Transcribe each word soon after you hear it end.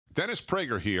Dennis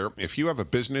Prager here. If you have a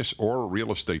business or a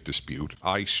real estate dispute,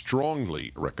 I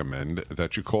strongly recommend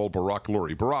that you call Barak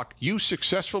Lurie. Barak, you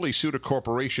successfully sued a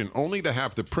corporation only to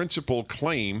have the principal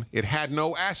claim it had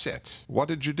no assets. What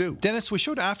did you do? Dennis, we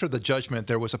showed after the judgment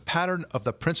there was a pattern of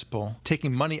the principal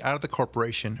taking money out of the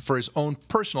corporation for his own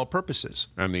personal purposes.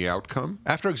 And the outcome?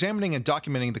 After examining and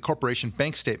documenting the corporation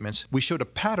bank statements, we showed a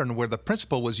pattern where the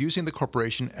principal was using the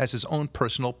corporation as his own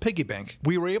personal piggy bank.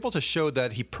 We were able to show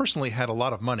that he personally had a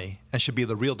lot of money and should be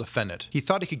the real defendant. He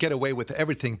thought he could get away with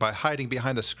everything by hiding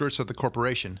behind the skirts of the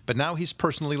corporation, but now he's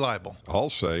personally liable.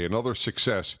 I'll say another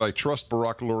success. I trust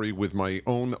Barak Lurie with my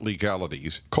own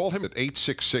legalities. Call him at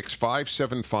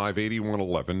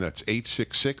 866-575-8111. That's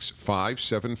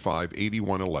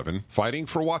 866-575-8111. Fighting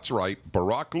for what's right,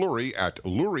 Barak Lurie at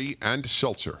Lurie and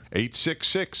Seltzer.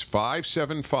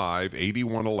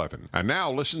 866-575-8111. And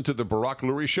now listen to the Barak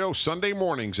Lurie Show Sunday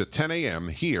mornings at 10 a.m.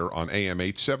 here on AM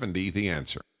 870, The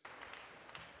Answer.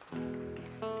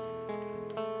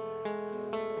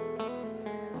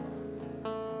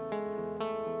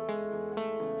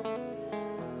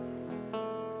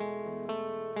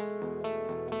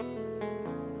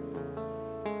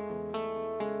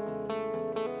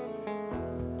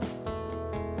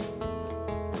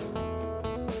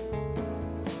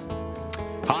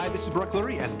 Hi, this is Barak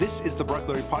Lurie, and this is the Barak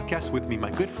Lurie Podcast. With me,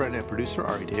 my good friend and producer,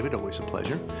 Ari David. Always a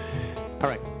pleasure. All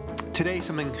right, today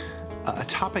a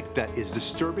topic that is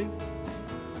disturbing,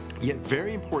 yet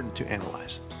very important to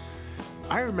analyze.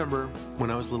 I remember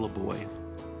when I was a little boy,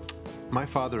 my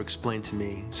father explained to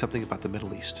me something about the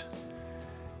Middle East.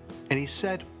 And he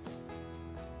said,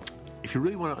 if you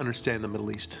really want to understand the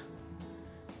Middle East,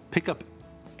 pick up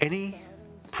any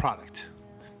product,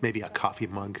 maybe a coffee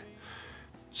mug,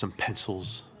 some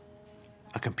pencils,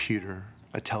 a computer,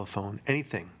 a telephone,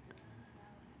 anything,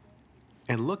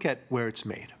 and look at where it's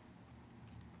made.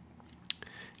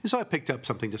 And so I picked up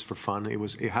something just for fun.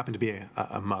 It happened to be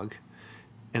a mug,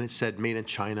 and it said made in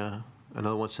China.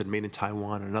 Another one said made in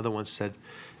Taiwan. Another one said,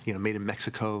 made in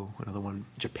Mexico. Another one,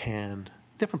 Japan.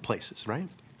 Different places, right?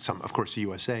 Some, of course, the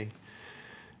USA.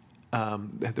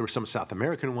 There were some South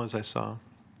American ones I saw.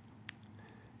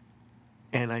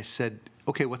 And I said,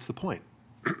 okay, what's the point?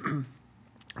 And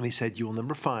he said, you will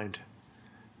never find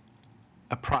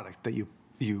a product that you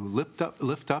lift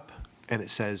up, and it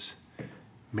says,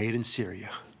 made in Syria,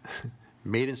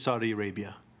 made in Saudi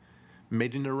Arabia,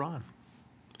 made in Iran.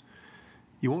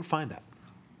 You won't find that.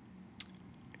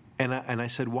 And I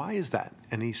said, why is that?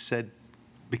 And he said,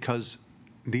 because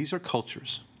these are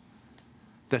cultures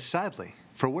that sadly,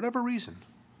 for whatever reason,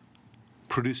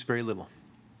 produce very little.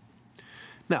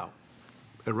 Now,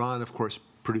 Iran, of course,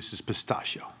 produces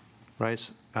pistachio, right?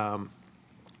 And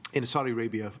Saudi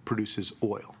Arabia produces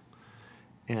oil.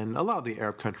 And a lot of the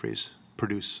Arab countries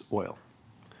produce oil.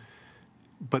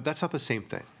 But that's not the same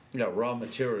thing. Raw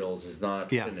materials is not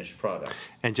finished product.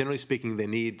 And generally speaking, they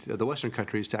need the Western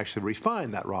countries to actually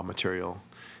refine that raw material,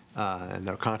 and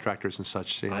their contractors and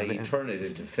such. Turn it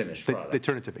into finished product. They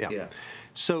turn it to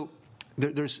So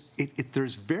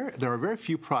there are very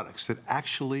few products that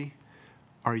actually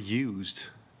are used,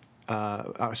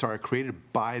 are created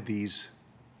by these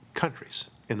countries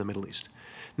in the Middle East.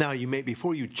 Now,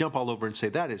 before you jump all over and say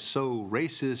that is so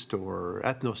racist or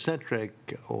ethnocentric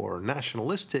or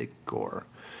nationalistic or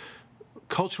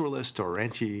culturalist or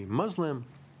anti-Muslim,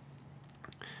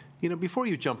 before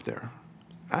you jump there,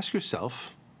 ask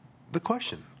yourself the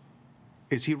question,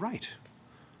 is he right?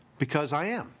 Because I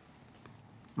am.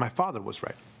 My father was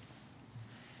right.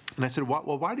 And I said,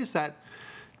 well, why does that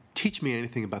teach me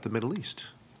anything about the Middle East?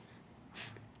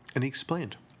 And he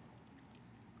explained.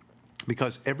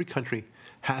 Because every country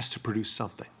has to produce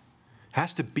something,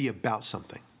 has to be about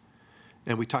something.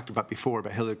 And we talked about before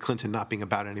about Hillary Clinton not being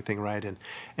about anything, right? And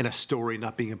a story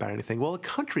not being about anything. Well, a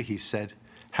country, he said,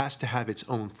 has to have its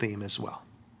own theme as well.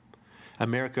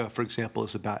 America, for example,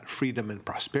 is about freedom and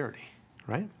prosperity,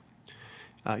 right?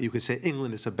 You could say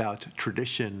England is about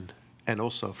tradition and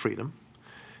also freedom.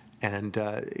 And,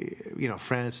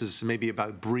 France is maybe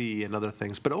about brie and other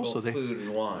things, but also food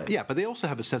and wine. Yeah, but they also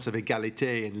have a sense of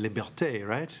égalité and liberté,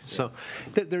 right? Yeah. So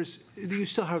you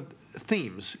still have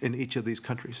themes in each of these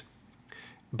countries.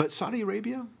 But Saudi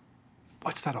Arabia,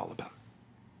 what's that all about?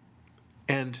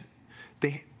 And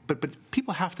but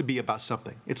people have to be about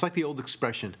something. It's like the old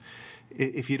expression,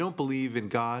 if you don't believe in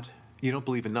God, you don't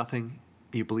believe in nothing,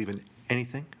 you believe in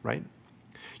anything, right?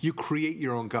 You create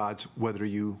your own gods whether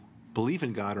you believe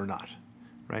in God or not,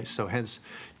 right? So hence,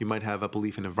 you might have a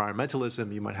belief in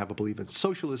environmentalism, you might have a belief in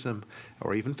socialism,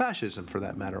 or even fascism for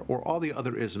that matter, or all the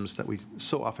other isms that we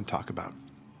so often talk about.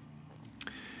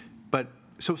 But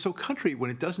so country, when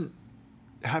it doesn't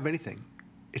have anything,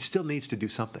 it still needs to do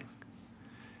something.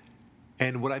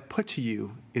 And what I put to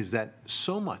you is that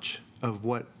so much of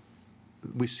what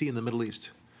we see in the Middle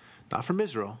East, not from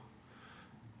Israel,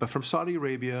 but from Saudi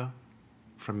Arabia,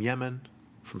 from Yemen,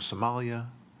 from Somalia,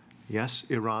 yes,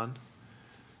 Iran,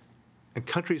 and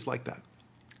countries like that,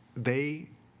 they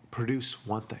produce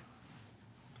one thing: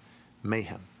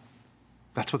 mayhem.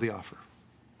 That's what they offer,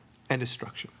 and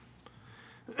destruction.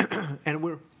 And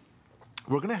we're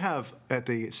going to have, at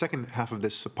the second half of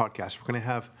this podcast, we're going to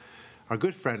have our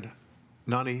good friend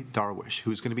Nani Darwish,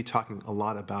 who's going to be talking a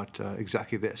lot about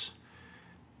exactly this.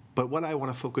 But what I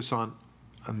want to focus on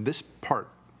this part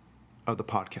of the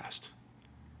podcast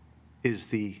is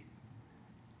the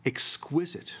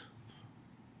exquisite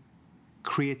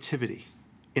creativity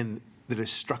in the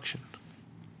destruction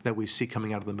that we see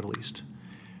coming out of the Middle East.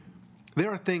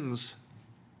 There are things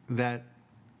that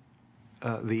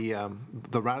the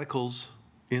radicals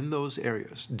in those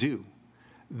areas do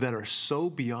that are so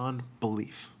beyond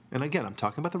belief. And again, I'm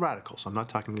talking about the radicals. I'm not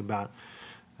talking about,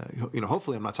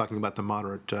 hopefully I'm not talking about the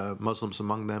moderate Muslims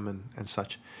among them and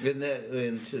such.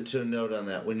 And to note on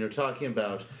that, when you're talking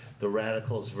about the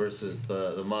radicals versus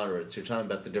the moderates, you're talking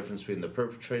about the difference between the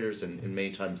perpetrators and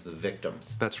many times the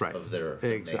victims. That's right. Of their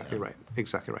exactly mayhem. right.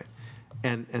 Exactly right.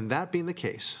 And that being the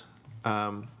case,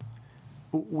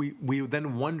 we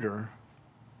then wonder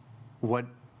what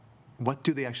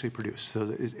do they actually produce?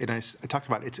 So, and I talked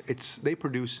about they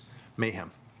produce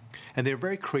mayhem, and they're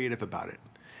very creative about it.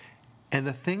 And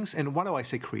the things, and why do I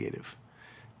say creative?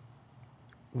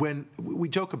 When we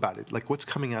joke about it, like what's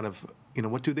coming out of,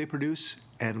 what do they produce?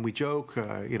 And we joke,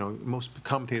 most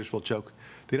commentators will joke,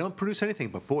 they don't produce anything,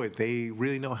 but boy, they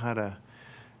really know how to,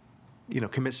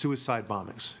 commit suicide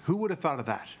bombings. Who would have thought of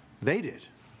that? They did,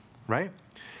 right?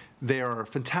 They are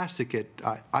fantastic at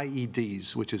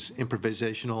IEDs, which is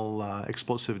improvisational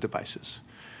explosive devices,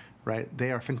 right?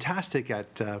 They are fantastic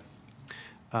at the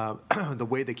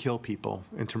way they kill people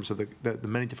in terms of the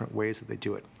many different ways that they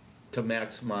do it. To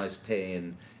maximize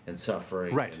pain and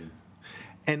suffering. Right.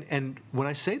 And when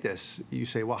I say this, you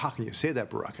say, well, how can you say that,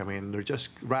 Barak? I mean, they're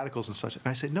just radicals and such. And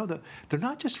I say, no, they're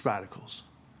not just radicals.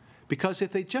 Because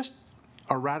if they just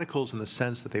are radicals in the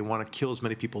sense that they want to kill as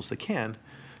many people as they can,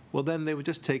 well, then they would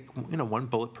just take, one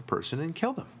bullet per person and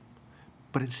kill them.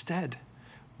 But instead,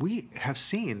 we have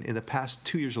seen in the past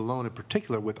 2 years alone, in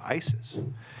particular with ISIS,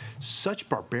 such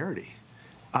barbarity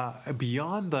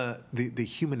beyond the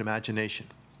human imagination.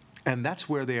 And that's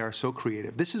where they are so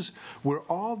creative. This is where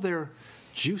all their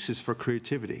juices for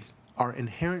creativity, our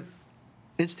inherent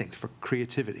instinct for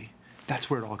creativity, that's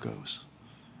where it all goes.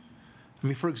 I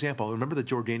mean, for example, remember the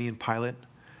Jordanian pilot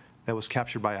that was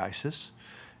captured by ISIS?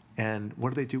 And what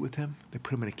do they do with him? They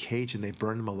put him in a cage and they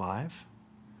burn him alive.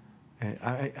 And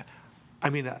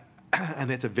and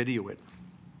they have to video it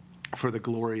for the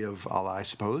glory of Allah, I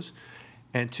suppose,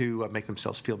 and to make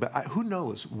themselves feel better. Who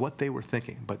knows what they were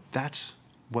thinking, but that's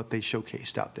what they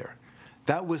showcased out there.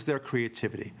 That was their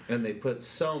creativity. And they put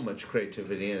so much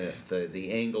creativity in it.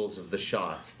 The angles of the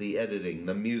shots, the editing,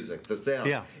 the music, the sound.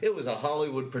 Yeah. It was a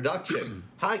Hollywood production.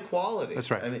 High quality. That's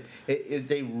right. I mean,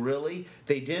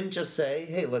 they didn't just say,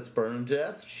 hey, let's burn them to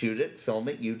death, shoot it, film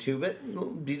it, YouTube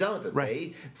it, be done with it.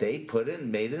 Right. They put in,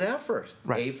 made an effort.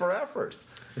 Right. A for effort.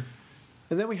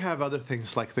 And then we have other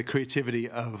things like the creativity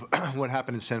of what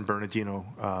happened in San Bernardino,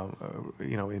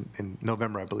 in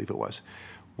November, I believe it was,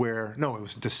 it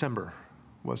was December.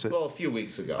 Was it? Well, a few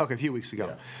weeks ago. Okay, a few weeks ago,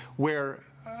 Yeah. where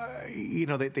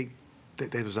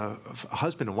there was a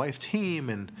husband and wife team,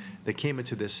 and they came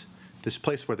into this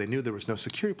place where they knew there was no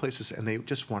security places, and they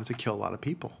just wanted to kill a lot of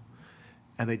people,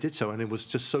 and they did so, and it was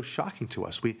just so shocking to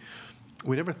us. We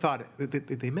never thought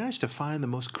they managed to find the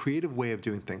most creative way of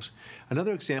doing things.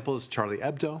 Another example is Charlie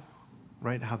Hebdo,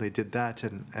 right? How they did that,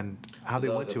 and how they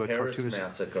went to a Paris cartoonist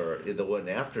massacre, the one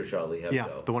after Charlie Hebdo. Yeah,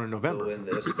 the one in November.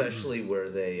 Especially where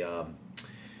they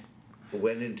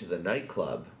went into the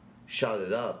nightclub, shot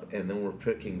it up, and then were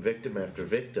picking victim after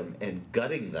victim and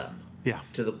gutting them. Yeah.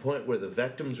 To the point where the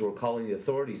victims were calling the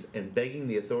authorities and begging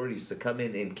the authorities to come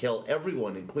in and kill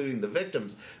everyone, including the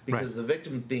victims, because Right. the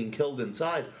victims being killed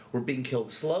inside were being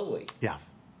killed slowly. Yeah.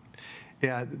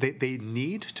 Yeah, they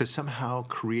need to somehow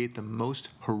create the most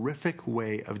horrific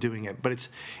way of doing it, but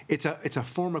it's a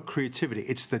form of creativity.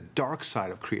 It's the dark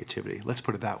side of creativity. Let's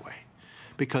put it that way,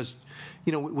 because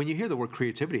when you hear the word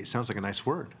creativity, it sounds like a nice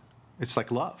word. It's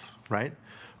like love, right?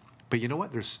 But you know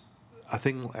what? There's a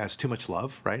thing as too much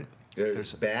love, right?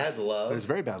 There's bad love. There's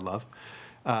very bad love.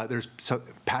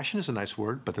 Passion is a nice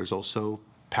word, but there's also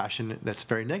passion that's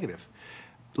very negative.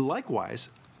 Likewise,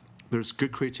 there's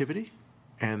good creativity,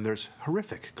 and there's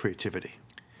horrific creativity.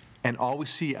 And all we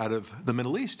see out of the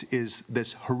Middle East is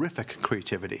this horrific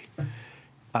creativity.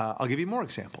 I'll give you more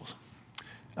examples.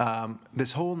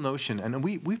 This whole notion, and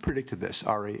we predicted this,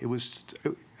 Ari. It was,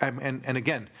 and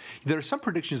again, there are some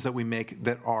predictions that we make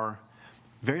that are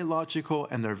very logical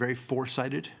and they're very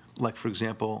foresighted. Like, for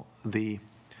example, the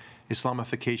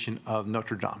Islamification of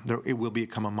Notre Dame. It will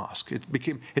become a mosque.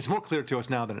 It's more clear to us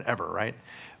now than ever, right?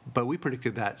 But we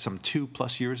predicted that some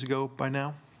 2+ years ago by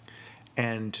now,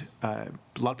 and a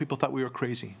lot of people thought we were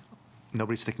crazy.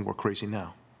 Nobody's thinking we're crazy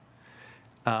now.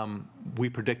 We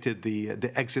predicted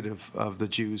the exit of the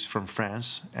Jews from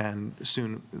France, and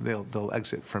soon they'll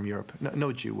exit from Europe.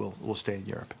 No Jew will stay in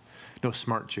Europe. No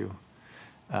smart Jew,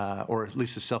 or at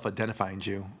least a self-identifying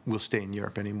Jew, will stay in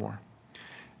Europe anymore.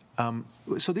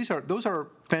 So those are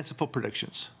fanciful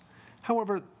predictions.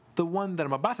 However, the one that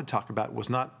I'm about to talk about was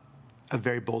not a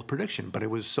very bold prediction, but it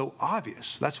was so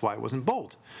obvious. That's why it wasn't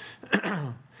bold.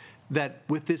 That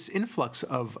with this influx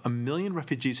of 1 million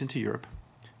refugees into Europe,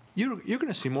 you're going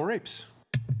to see more rapes.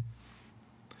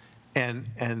 And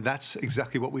that's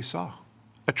exactly what we saw.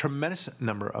 A tremendous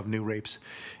number of new rapes.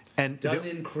 And done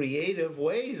in creative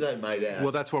ways, I might add.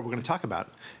 Well, that's what we're going to talk about.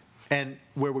 And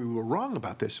where we were wrong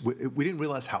about this, we didn't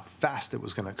realize how fast it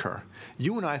was going to occur.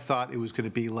 You and I thought it was going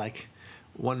to be like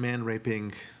one man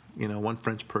raping, one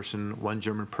French person, one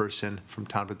German person from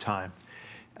time to time,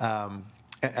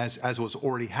 as was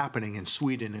already happening in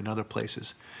Sweden and other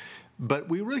places. But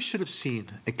we really should have seen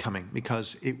it coming,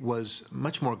 because it was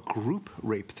much more group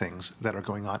rape things that are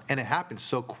going on. And it happened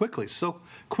so quickly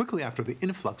after the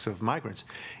influx of migrants.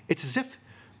 It's as if,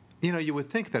 you would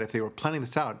think that if they were planning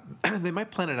this out, they might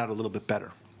plan it out a little bit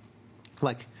better.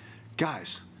 Like,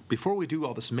 guys, before we do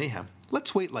all this mayhem,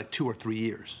 let's wait like 2 or 3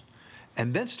 years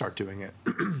and then start doing it,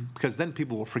 because then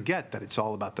people will forget that it's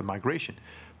all about the migration.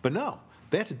 But no,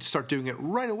 they had to start doing it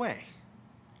right away.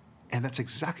 And that's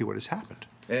exactly what has happened.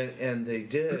 And they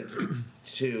did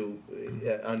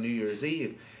on New Year's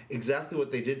Eve exactly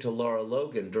what they did to Laura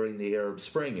Logan during the Arab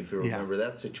Spring, if you remember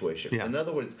that situation. Yeah. In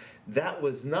other words, that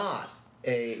was not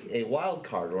a wild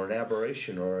card or an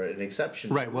aberration or an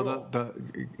exception. Right. Well,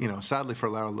 sadly for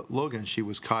Laura Logan, she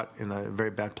was caught in a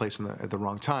very bad place at the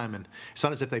wrong time, and it's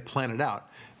not as if they planned it out.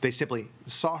 They simply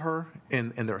saw her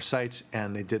in their sights,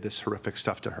 and they did this horrific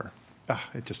stuff to her.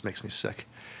 It just makes me sick.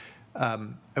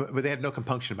 But they had no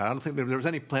compunction about it. I don't think there was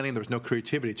any planning. There was no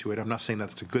creativity to it. I'm not saying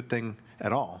that it's a good thing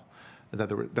at all,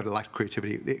 that it lacked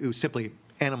creativity. It was simply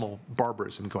animal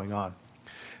barbarism going on.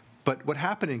 But what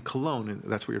happened in Cologne, and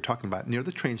that's what you're talking about, near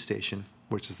the train station,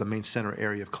 which is the main center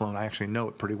area of Cologne. I actually know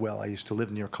it pretty well. I used to live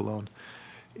near Cologne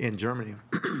in Germany.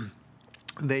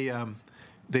 They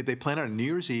planned on New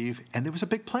Year's Eve, and there was a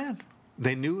big plan.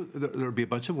 They knew there would be a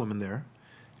bunch of women there,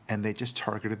 and they just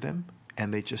targeted them,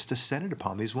 and they just descended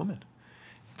upon these women.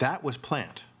 That was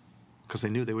planned, because they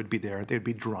knew they would be there. They would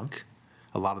be drunk,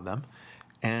 a lot of them,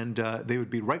 and they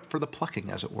would be ripe for the plucking,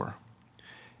 as it were.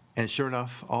 And sure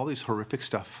enough, all these horrific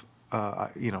stuff,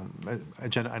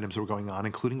 agenda items were going on,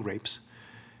 including rapes.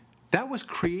 That was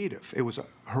creative. It was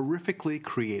horrifically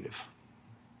creative.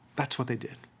 That's what they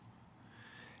did.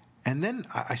 And then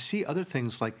I see other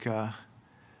things like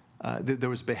there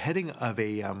was beheading of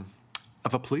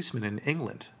a policeman in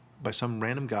England by some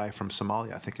random guy from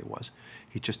Somalia, I think it was.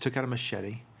 He just took out a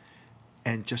machete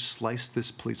and just sliced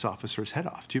this police officer's head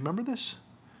off. Do you remember this?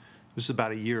 This is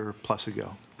about 1 year plus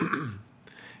ago.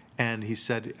 And he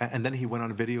said, and then he went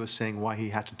on a video saying why he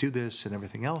had to do this and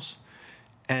everything else.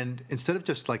 And instead of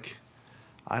just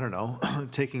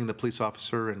taking the police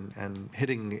officer and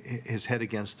hitting his head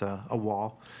against a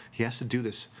wall, he has to do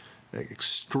this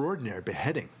extraordinary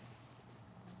beheading.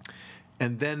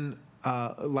 And then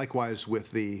likewise with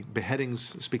the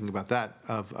beheadings, speaking about that,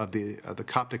 of the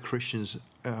Coptic Christians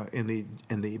in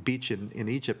the beach in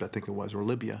Egypt, I think it was, or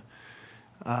Libya,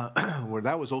 where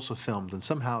that was also filmed, and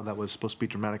somehow that was supposed to be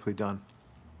dramatically done.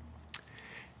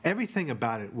 Everything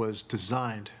about it was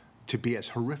designed to be as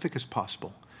horrific as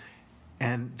possible,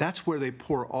 and that's where they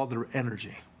pour all their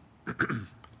energy.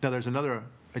 Now, there's another.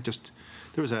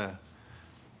 There was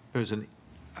an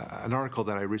article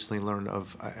that I recently learned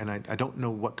of, and I don't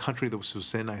know what country this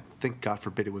was in. I think, God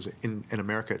forbid, it was in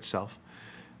America itself,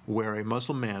 where a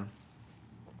Muslim man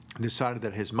decided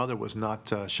that his mother was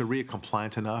not Sharia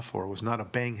compliant enough, or was not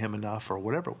obeying him enough, or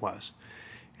whatever it was.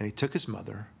 And he took his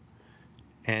mother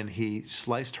and he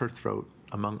sliced her throat,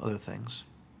 among other things.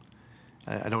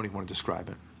 I don't even want to describe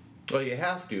it. Well, you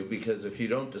have to, because if you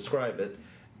don't describe it,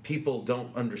 people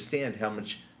don't understand how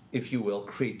much, if you will,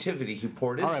 creativity he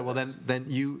poured into it. All right, well, then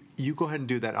you go ahead and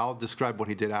do that. I'll describe what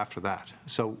he did after that.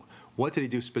 So what did he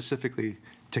do specifically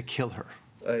to kill her?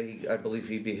 I believe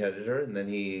he beheaded her, and then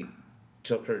he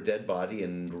took her dead body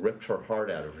and ripped her heart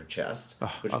out of her chest,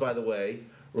 which, by the way,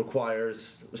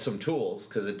 requires some tools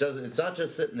because it's not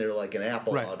just sitting there like an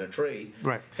apple Right. on a tree.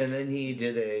 Right. And then he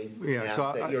did a act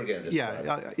that you're going to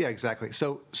describe. Yeah, exactly.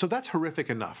 So that's horrific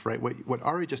enough, right? What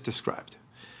Ari just described,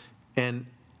 and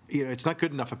it's not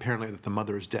good enough apparently that the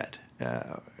mother is dead,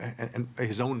 and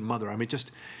his own mother. I mean,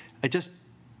 it just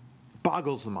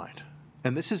boggles the mind.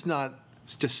 And this is not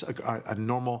just a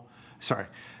normal. Sorry,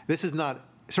 this is not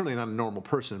certainly not a normal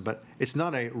person, but it's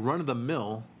not a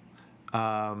run-of-the-mill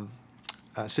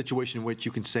situation in which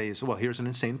you can say is, well, here's an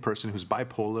insane person who's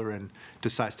bipolar and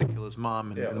decides to kill his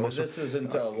mom. This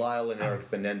isn't Lyle and Eric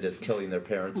Menendez killing their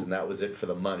parents and that was it for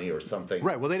the money or something.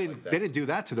 Right. Well, they didn't do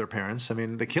that to their parents. I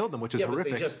mean, they killed them, which is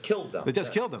horrific. But they just killed them. They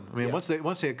just killed them. I mean, once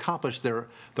they accomplished their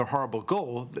horrible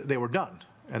goal, they were done.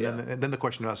 And then the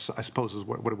question, I suppose, is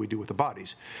what do we do with the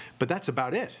bodies? But that's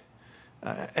about it.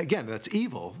 Again, that's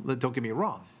evil. Don't get me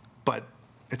wrong, but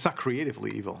it's not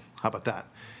creatively evil. How about that?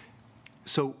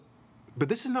 So. But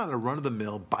this is not a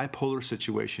run-of-the-mill bipolar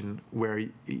situation where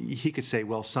he could say,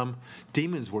 well, some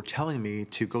demons were telling me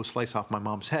to go slice off my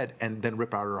mom's head and then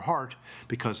rip out her heart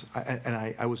because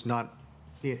I was not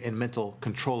in mental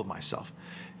control of myself.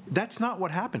 That's not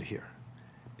what happened here.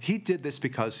 He did this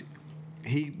because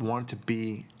he wanted to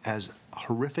be as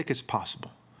horrific as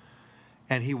possible,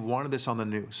 and he wanted this on the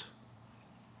news.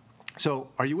 So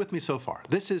are you with me so far?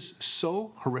 This is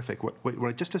so horrific, what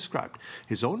I just described.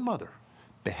 His own mother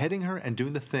beheading her and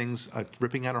doing the things,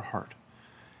 ripping out her heart.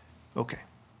 Okay.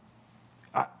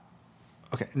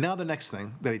 Okay. Now the next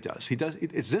thing that he does,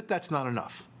 it's if that's not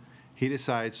enough. He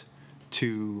decides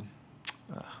to.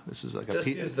 This is like just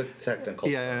use the technical.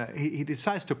 Yeah. He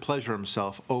decides to pleasure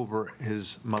himself over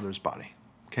his mother's body.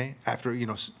 Okay. After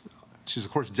she's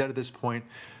of course dead at this point.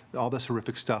 All this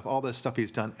horrific stuff, all this stuff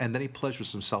he's done, and then he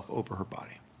pleasures himself over her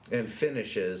body. And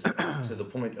finishes to the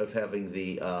point of having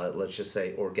the, let's just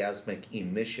say, orgasmic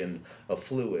emission of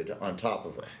fluid on top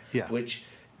of her. Yeah.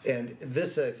 And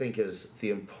this, I think, is the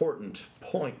important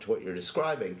point to what you're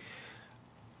describing,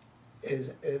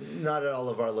 is not all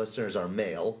of our listeners are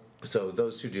male, so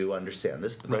those who do understand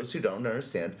this, but those who don't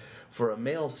understand, for a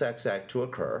male sex act to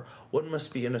occur, one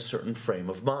must be in a certain frame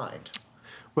of mind.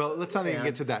 Well, let's not even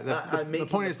get to that. The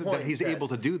point is that he's able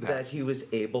to do that. That he was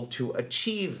able to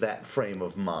achieve that frame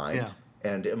of mind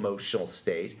and emotional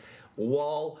state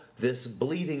while this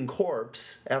bleeding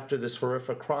corpse, after this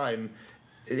horrific crime,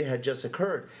 it had just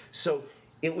occurred. So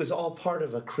it was all part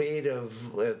of a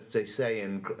creative, as they say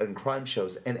in crime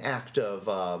shows, an act of,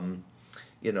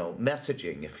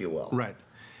 messaging, if you will. Right.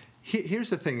 Here's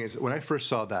the thing is, when I first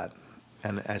saw that,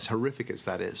 and as horrific as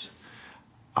that is,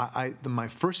 my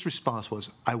first response was,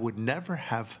 I would never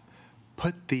have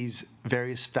put these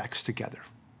various facts together.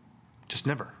 Just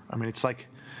never. I mean, it's like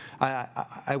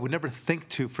I would never think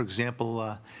to, for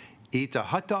example, eat a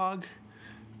hot dog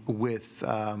with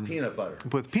peanut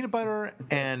butter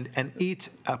and eat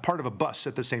a part of a bus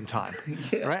at the same time.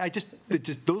 Right? It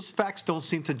just those facts don't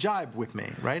seem to jibe with me.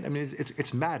 Right? I mean,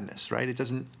 it's madness. Right? It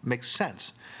doesn't make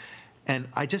sense, and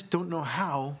I just don't know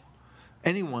how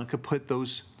anyone could put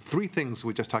those three things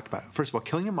we just talked about. First of all,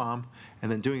 killing your mom,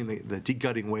 and then doing the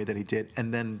degutting way that he did,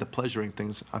 and then the pleasuring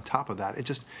things on top of that.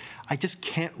 I just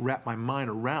can't wrap my mind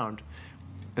around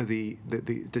the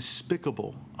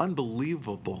despicable,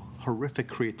 unbelievable, horrific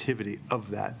creativity of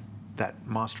that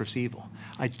monstrous evil.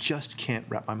 I just can't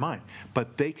wrap my mind.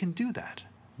 But they can do that.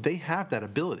 They have that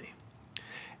ability,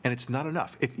 and it's not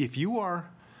enough. If you are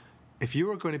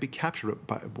going to be captured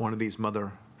by one of these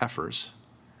mother effers,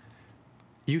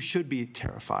 you should be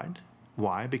terrified.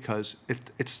 Why? Because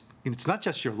it's not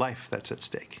just your life that's at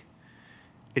stake.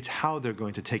 It's how they're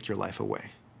going to take your life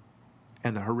away,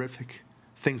 and the horrific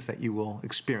things that you will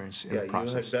experience in the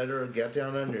process. You had better get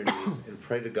down on your knees and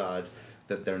pray to God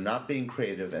that they're not being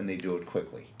creative and they do it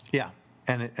quickly. Yeah,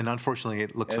 and unfortunately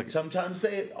it looks like... sometimes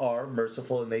they are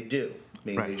merciful and they do. I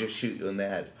mean, Right. They just shoot you in the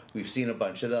head. We've seen a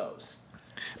bunch of those.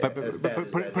 But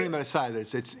putting that aside,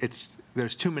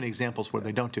 there's too many examples where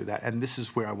they don't do that, and this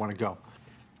is where I want to go.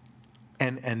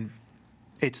 And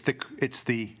it's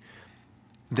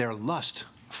their lust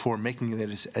for making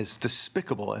it as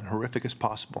despicable and horrific as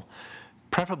possible,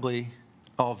 preferably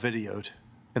all videoed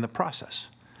in the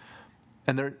process.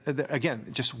 And there again,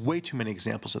 just way too many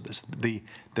examples of this. The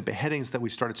beheadings that we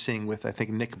started seeing with, I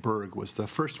think, Nick Berg was the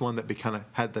first one that kind of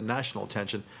had the national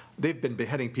attention. They've been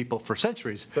beheading people for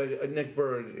centuries. But Nick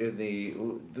Berg,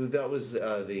 that was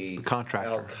the contractor.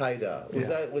 Al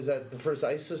Qaeda. Was that the first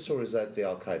ISIS or was that the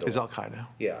Al Qaeda? It's Al Qaeda.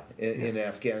 Yeah, in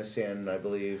Afghanistan, I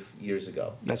believe, years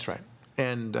ago. That's right.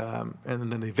 And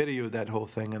then they videoed that whole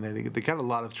thing, and they got a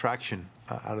lot of traction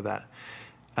out of that.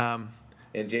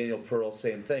 And Daniel Pearl,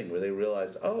 same thing, where they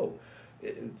realized,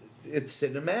 it's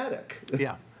cinematic.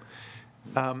 Yeah.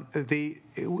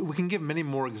 We can give many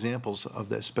more examples of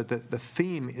this, but the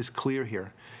theme is clear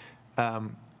here.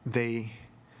 The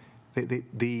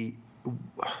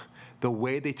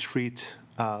way they treat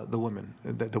the women,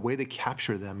 the way they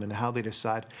capture them, and how they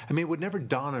decide. I mean, it would never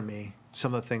dawn on me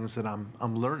some of the things that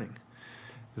I'm learning,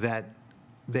 that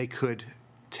they could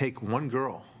take one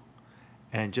girl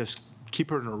and just keep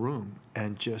her in a room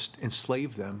and just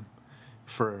enslave them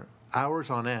for hours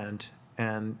on end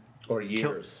and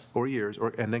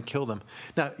and then kill them.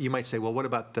 Now you might say, well, what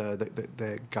about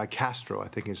the guy Castro, I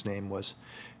think his name was,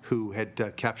 who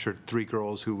had captured 3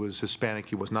 girls, who was Hispanic,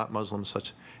 he was not Muslim,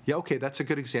 such. Yeah, okay, that's a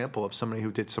good example of somebody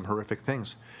who did some horrific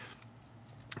things.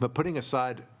 But putting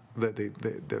aside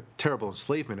the terrible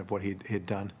enslavement of what he had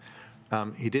done,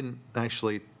 he didn't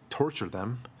actually torture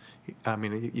them. I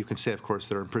mean, you can say, of course,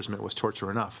 their imprisonment was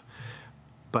torture enough,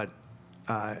 but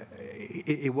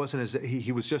it wasn't as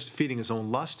he was just feeding his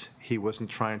own lust. He wasn't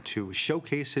trying to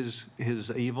showcase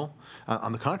his evil.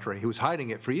 On the contrary, he was hiding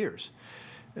it for years.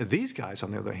 These guys,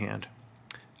 on the other hand,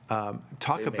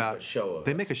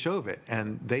 they make a show of it,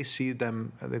 and they see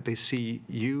them. They see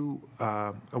you,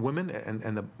 a woman,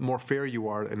 and the more fair you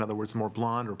are, in other words, the more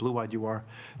blonde or blue-eyed you are,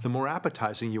 the more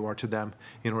appetizing you are to them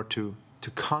in order to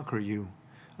conquer you.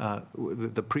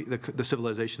 The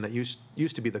civilization that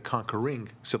used to be the conquering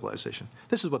civilization.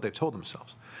 This is what they've told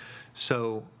themselves.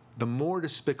 So the more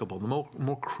despicable, the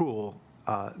more cruel,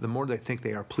 the more they think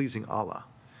they are pleasing Allah.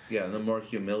 Yeah, and the more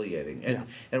humiliating.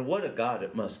 And what a God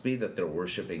it must be that they're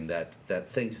worshiping that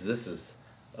thinks this is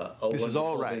a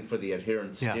wonderful thing for the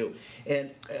adherents to do.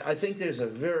 And I think there's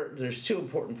 2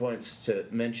 important points to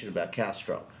mention about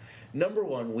Castro. Number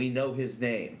one, we know his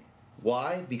name.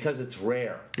 Why? Because it's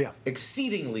rare. Yeah.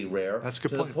 Exceedingly rare. That's a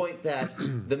good point. To the point that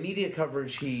the media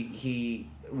coverage he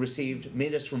received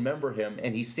made us remember him,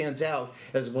 and he stands out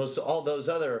as opposed to all those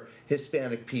other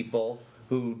Hispanic people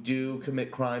who do commit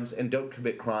crimes and don't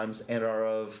commit crimes and are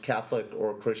of Catholic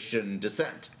or Christian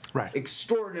descent. Right.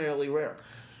 Extraordinarily rare.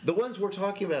 The ones we're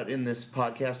talking about in this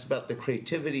podcast about the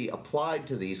creativity applied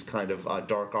to these kind of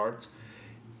dark arts,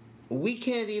 we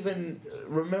can't even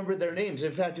remember their names.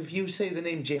 In fact, if you say the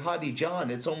name Jihadi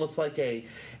John, it's almost like a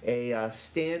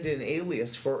stand-in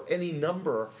alias for any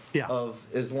number of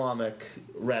Islamic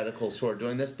radicals who are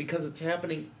doing this, because it's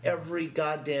happening every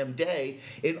goddamn day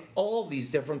in all these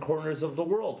different corners of the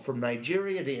world, from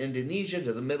Nigeria to Indonesia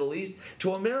to the Middle East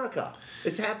to America.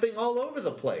 It's happening all over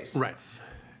the place. Right.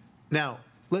 Now,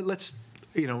 let's,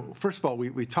 first of all,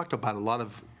 we talked about a lot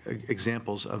of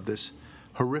examples of this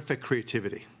horrific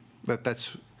creativity.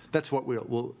 That's what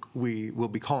we will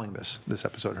be calling this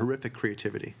episode, horrific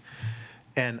creativity.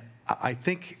 And I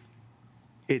think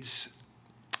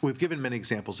we've given many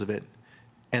examples of it,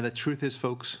 and the truth is,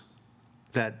 folks,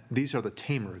 that these are the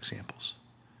tamer examples.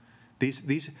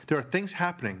 There are things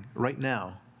happening right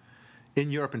now, in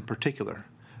Europe in particular,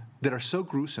 that are so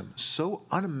gruesome, so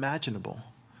unimaginable,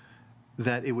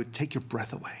 that it would take your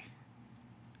breath away.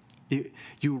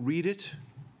 You read it,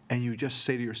 and you just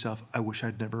say to yourself, I wish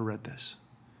I'd never read this.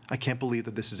 I can't believe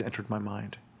that this has entered my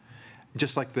mind.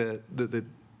 Just like the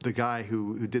guy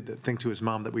who did the thing to his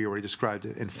mom that we already described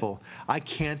in full. I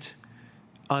can't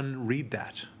unread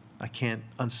that. I can't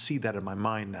unsee that in my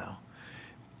mind now.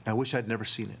 I wish I'd never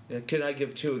seen it. Can I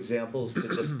give 2 examples to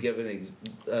just give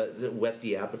whet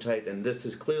the appetite? And this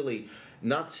is clearly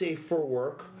not safe for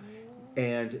work,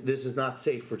 and this is not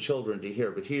safe for children to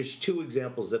hear. But here's 2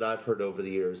 examples that I've heard over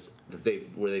the years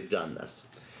where they've done this.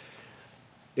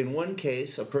 In one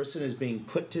case, a person is being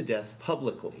put to death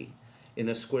publicly in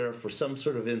a square for some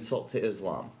sort of insult to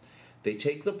Islam. They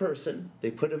take the person,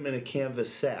 they put him in a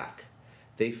canvas sack.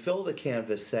 They fill the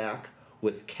canvas sack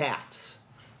with cats,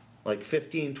 like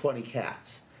 15, 20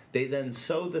 cats. They then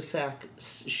sew the sack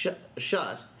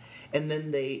shut, and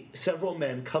then several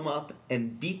men come up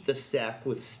and beat the sack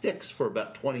with sticks for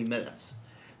about 20 minutes.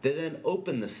 They then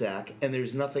open the sack, and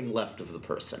there's nothing left of the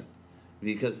person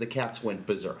because the cats went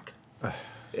berserk.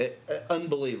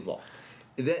 Unbelievable.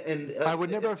 I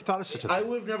would never have thought of such a thing. I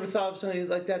would have never thought of something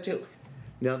like that, too.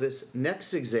 Now, this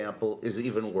next example is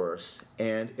even worse,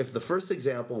 and if the first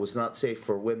example was not safe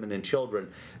for women and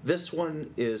children, this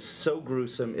one is so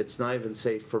gruesome it's not even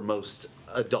safe for most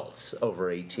adults over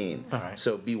 18. All right.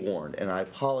 So be warned, and I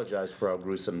apologize for how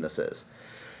gruesome this is.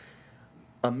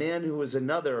 A man who was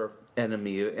another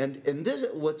enemy, and this,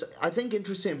 what's I think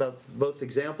interesting about both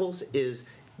examples is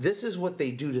this is what they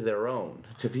do to their own,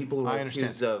 to people who are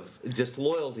accused of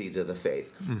disloyalty to the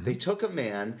faith. Mm-hmm. They took a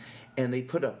man and they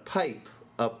put a pipe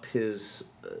up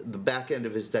the back end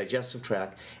of his digestive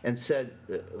tract and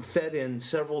fed in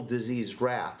several diseased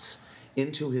rats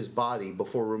into his body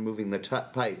before removing the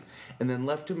pipe, and then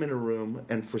left him in a room,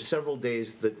 and for several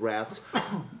days the rats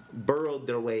burrowed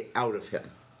their way out of him.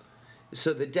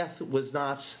 So the death was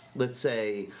not, let's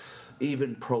say,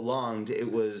 even prolonged.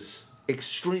 It was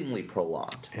extremely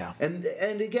prolonged. Yeah. And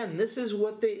again, this is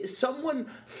what someone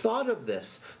thought of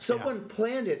this. Someone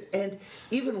planned it. And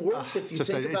even worse, if you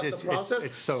think about the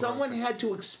process, someone had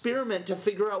to experiment to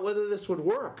figure out whether this would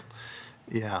work.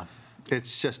 Yeah.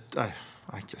 It's just, I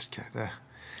just can't.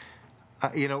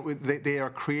 They are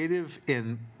creative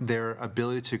in their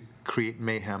ability to create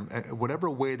mayhem. Whatever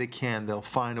way they can, they'll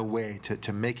find a way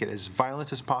to make it as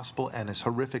violent as possible and as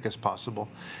horrific as possible.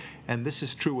 And this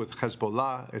is true with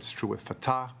Hezbollah. It's true with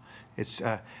Fatah. It's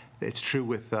true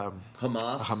with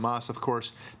Hamas, of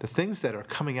course. The things that are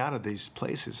coming out of these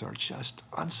places are just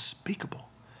unspeakable.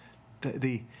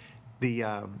 And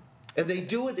they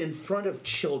do it in front of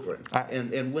children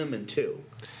and women too.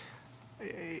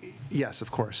 Yes,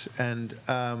 of course. And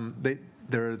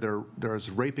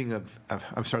there's raping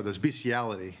there's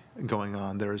bestiality going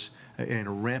on. There's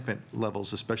in rampant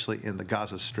levels, especially in the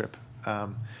Gaza Strip.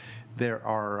 There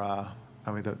are,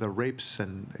 the rapes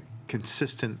and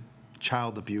consistent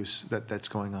child abuse that's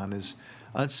going on is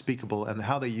unspeakable, and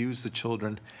how they use the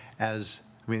children as,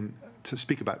 to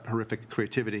speak about horrific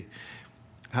creativity,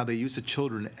 how they use the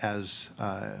children as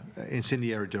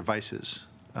incendiary devices,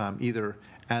 either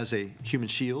as a human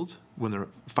shield when they're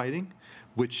fighting,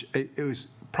 which it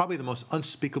was probably the most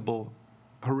unspeakable,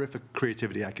 horrific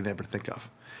creativity I can ever think of.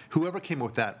 Whoever came up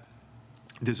with that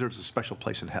deserves a special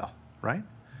place in hell, right?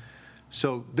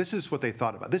 So this is what they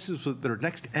thought about. This is their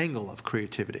next angle of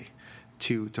creativity,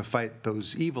 to fight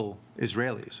those evil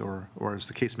Israelis, or as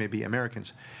the case may be,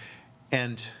 Americans.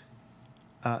 And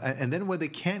then when they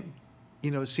can't,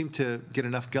 seem to get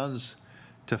enough guns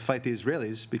to fight the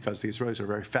Israelis, because the Israelis are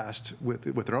very fast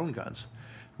with their own guns,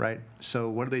 right? So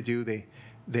what do?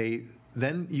 They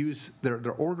then use, they're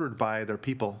ordered by their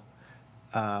people,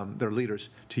 their leaders,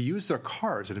 to use their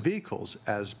cars and vehicles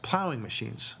as plowing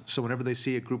machines. So whenever they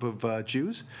see a group of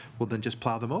Jews, well, then just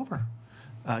plow them over.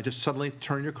 Just suddenly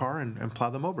turn your car and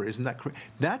plow them over. Isn't that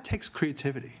that takes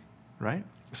creativity, right?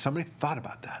 Somebody thought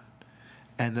about that,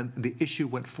 and then the issue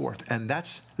went forth,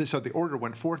 so the order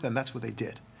went forth, and that's what they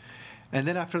did. And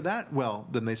then after that,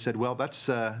 then they said, that's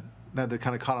now they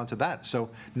kind of caught on to that. So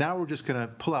now we're just going to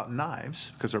pull out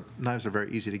knives, because our knives are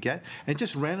very easy to get, and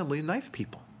just randomly knife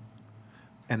people.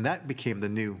 And that became the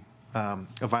new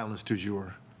violence du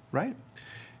jour, right?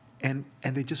 And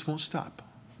they just won't stop.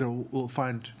 We'll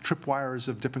find tripwires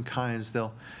of different kinds.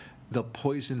 They'll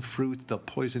poison fruit.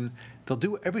 They'll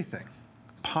do everything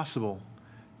possible,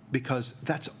 because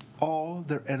that's all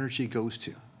their energy goes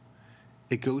to.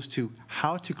 It goes to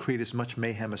how to create as much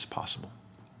mayhem as possible.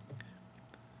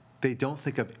 They don't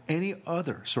think of any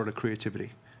other sort of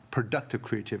creativity, productive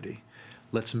creativity.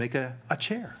 Let's make a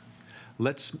chair.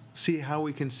 Let's see how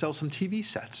we can sell some TV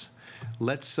sets.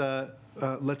 Let's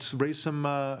raise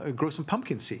grow some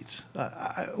pumpkin seeds.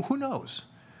 Who knows?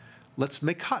 Let's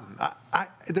make cotton.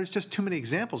 There's just too many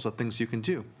examples of things you can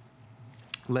do.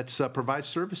 Let's provide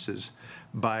services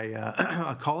by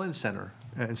a call-in center.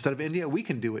 Instead of India, we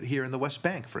can do it here in the West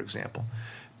Bank, for example.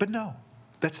 But no,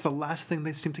 that's the last thing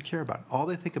they seem to care about. All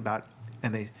they think about,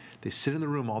 and they sit in the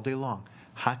room all day long,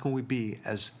 how can we be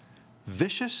as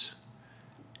vicious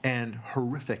and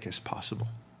horrific as possible?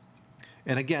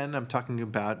 And again, I'm talking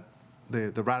about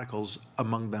the radicals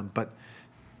among them, but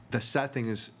the sad thing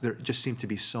is there just seem to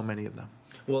be so many of them.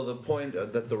 Well, the point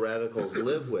that the radicals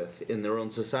live with in their own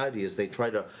society is they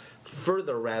try to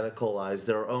further radicalize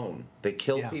their own. They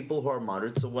kill people who are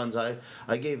moderates. The ones I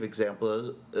gave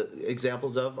examples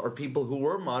of are people who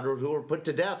were moderate who were put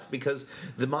to death because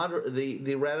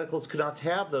the radicals could not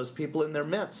have those people in their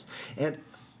midst. And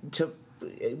to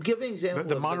give an example,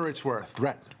 the moderates were a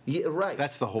threat. Yeah, right.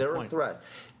 That's the whole point. They're a threat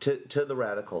to the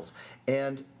radicals.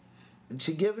 And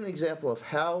to give an example of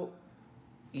how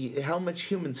much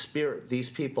human spirit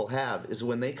these people have is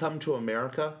when they come to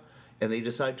America and they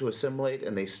decide to assimilate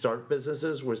and they start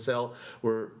businesses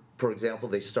where, for example,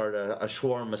 they start a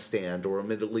shawarma stand or a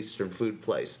Middle Eastern food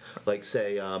place, like,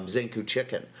 say, Zenku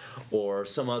Chicken, or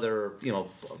some other,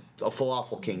 a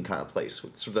Falafel King kind of place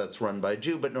that's run by a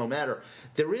Jew. But no matter,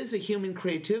 there is a human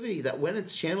creativity that, when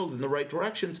it's channeled in the right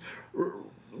directions,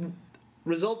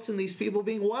 results in these people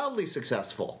being wildly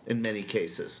successful in many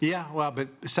cases. Yeah, well, but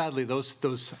sadly, those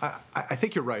I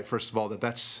think you're right. First of all,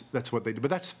 that's what they do,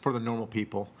 but that's for the normal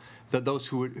people. those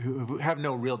who have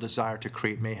no real desire to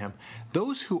create mayhem.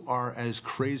 Those who are as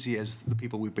crazy as the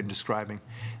people we've been describing,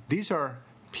 these are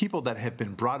people that have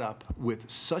been brought up with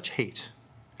such hate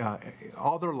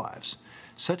all their lives,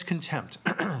 such contempt,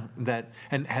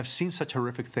 and have seen such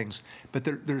horrific things, but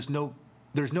there's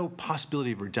no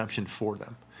possibility of redemption for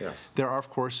them. Yes. There are, of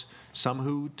course, some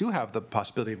who do have the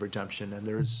possibility of redemption, and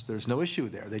there's no issue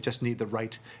there. They just need the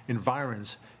right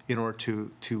environs in order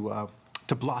to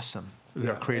blossom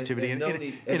their creativity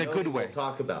in a good way. We'll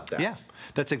talk about that. Yeah,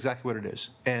 that's exactly what it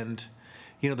is. And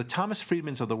the Thomas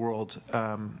Friedmans of the world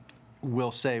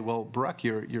will say, "Well, Barak,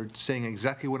 you're saying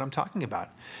exactly what I'm talking about.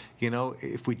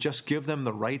 If we just give them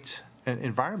the right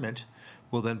environment,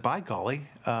 well, then by golly,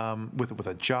 with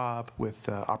a job, with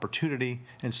opportunity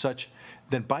and such,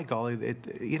 then by golly,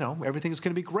 everything's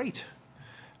going to be great."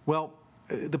 Well,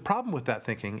 the problem with that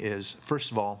thinking is,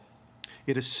 first of all,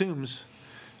 it assumes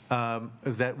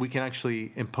that we can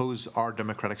actually impose our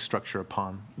democratic structure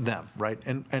upon them, right?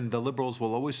 And the liberals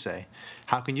will always say,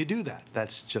 "How can you do that?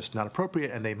 That's just not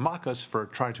appropriate." And they mock us for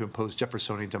trying to impose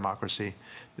Jeffersonian democracy.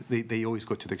 They always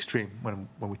go to the extreme when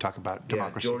we talk about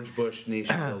democracy. George Bush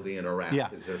nation building in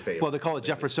Iraq is their favorite. Well, they call it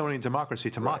Jeffersonian democracy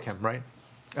to mock him, right?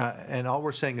 And all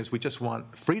we're saying is we just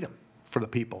want freedom for the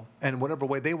people. And whatever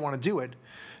way they want to do it,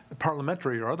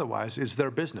 parliamentary or otherwise, is their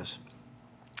business.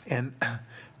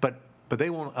 But they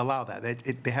won't allow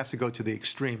that. They have to go to the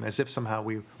extreme, as if somehow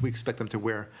we expect them to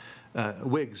wear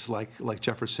wigs like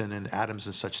Jefferson and Adams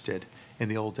and such did in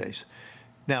the old days.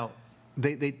 Now,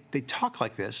 they talk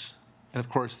like this, and of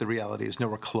course the reality is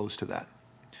nowhere close to that.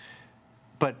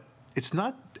 But it's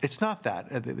not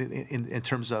that in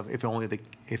terms of if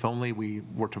only we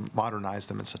were to modernize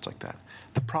them and such like that.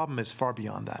 The problem is far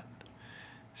beyond that.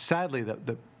 Sadly,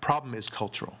 the problem is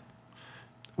cultural.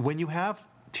 When you have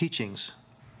teachings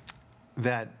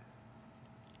that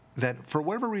for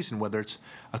whatever reason, whether it's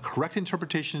a correct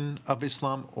interpretation of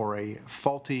Islam or a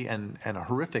faulty and a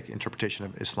horrific interpretation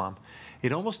of Islam,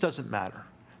 it almost doesn't matter.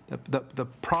 The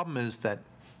problem is that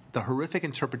the horrific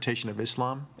interpretation of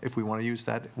Islam, if we want to use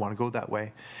that, want to go that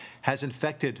way, has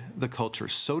infected the culture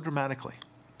so dramatically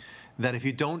that if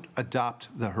you don't adopt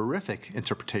the horrific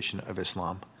interpretation of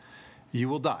Islam, you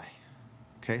will die.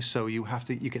 Okay, so you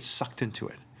get sucked into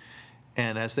it.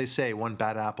 And as they say, one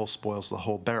bad apple spoils the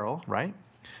whole barrel, right?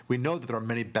 We know that there are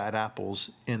many bad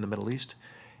apples in the Middle East.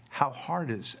 How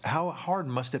hard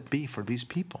must it be for these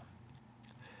people?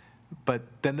 But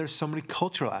then there's so many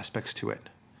cultural aspects to it,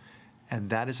 and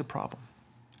that is a problem.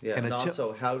 Yeah, and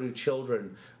also, how do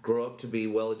children grow up to be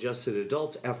well-adjusted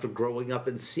adults after growing up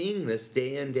and seeing this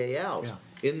day in, day out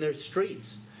in their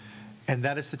streets? And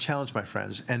that is the challenge, my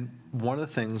friends. And one of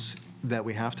the things that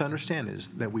we have to understand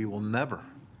is that we will never,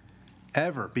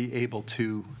 ever be able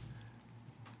to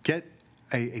get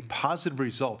a positive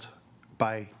result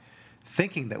by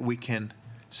thinking that we can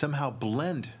somehow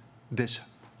blend this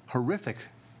horrific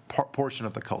portion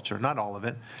of the culture, not all of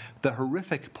it, the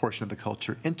horrific portion of the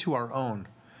culture into our own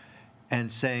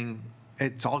and saying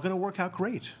it's all going to work out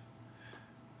great.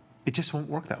 It just won't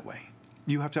work that way.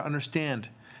 You have to understand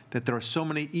that there are so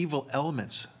many evil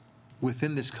elements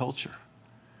within this culture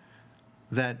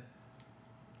that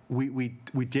we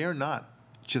dare not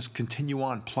just continue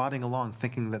on plodding along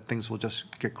thinking that things will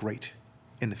just get great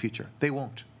in the future. They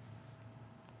won't.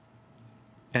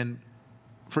 And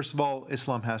first of all,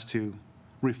 Islam has to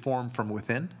reform from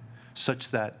within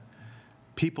such that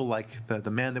people like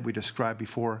the man that we described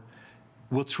before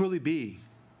will truly be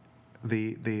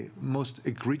the most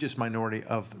egregious minority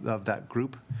of that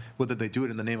group, whether they do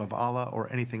it in the name of Allah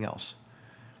or anything else.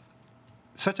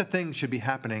 Such a thing should be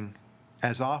happening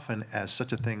as often as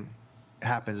such a thing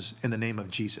happens in the name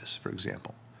of Jesus, for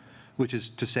example, which is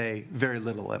to say very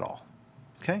little at all.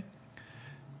 Okay?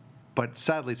 But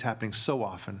sadly, it's happening so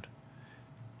often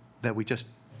that we just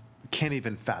can't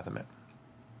even fathom it.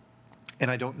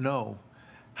 And I don't know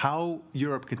how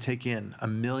Europe can take in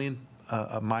 1 million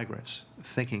migrants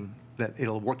thinking that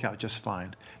it'll work out just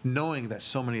fine, knowing that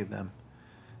so many of them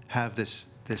have this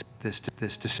destructive,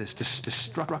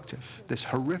 this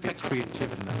horrific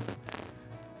creativity in them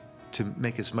to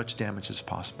make as much damage as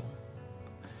possible.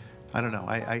 I don't know.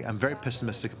 I'm very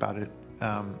pessimistic about it.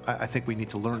 I think we need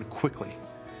to learn quickly,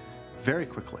 very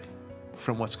quickly,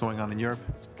 from what's going on in Europe,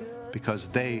 because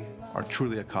they are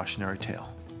truly a cautionary tale.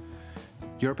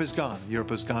 Europe is gone. Europe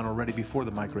was gone already before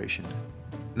the migration.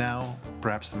 Now,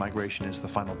 perhaps the migration is the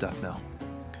final death knell.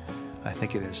 I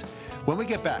think it is. When we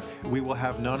get back, we will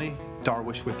have Noni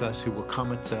Darwish with us, who will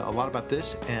comment a lot about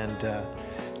this and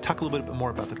talk a little bit more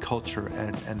about the culture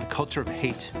and the culture of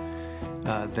hate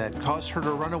that caused her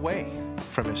to run away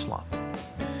from Islam.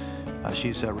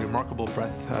 She's a remarkable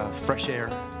breath of fresh air,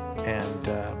 and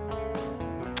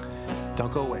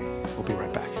don't go away. We'll be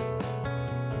right back.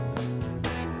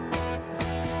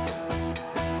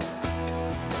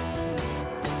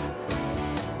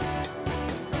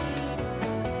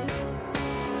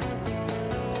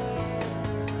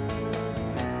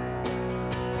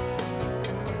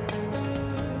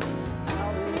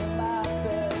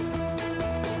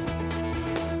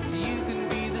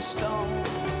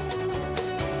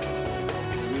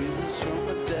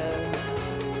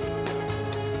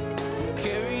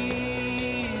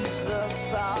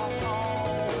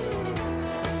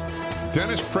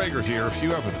 Dennis Prager here. If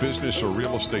you have a business or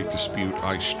real estate dispute,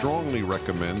 I strongly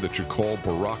recommend that you call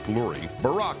Barak Lurie.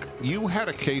 Barak, you had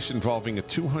a case involving a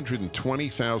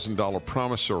 $220,000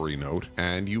 promissory note,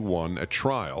 and you won a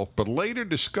trial, but later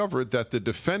discovered that the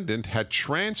defendant had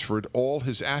transferred all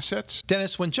his assets?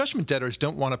 Dennis, when judgment debtors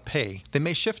don't want to pay, they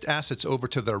may shift assets over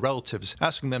to their relatives,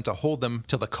 asking them to hold them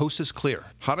till the coast is clear.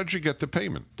 How did you get the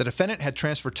payment? The defendant had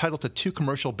transferred title to 2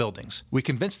 commercial buildings. We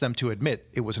convinced them to admit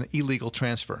it was an illegal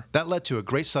transfer. That led to a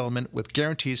great settlement with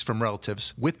guarantees from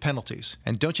relatives, with penalties.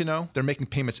 And don't you know, they're making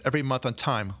payments every month on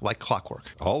time, like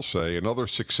clockwork. I'll say another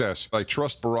success. I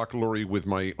trust Barak Lurie with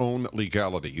my own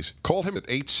legalities. Call him at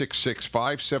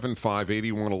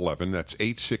 866-575-8111. That's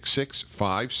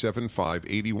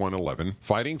 866-575-8111.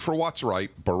 Fighting for what's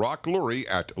right, Barak Lurie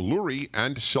at Lurie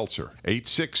and Seltzer.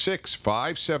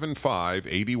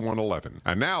 866-575-8111.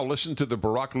 And now listen to the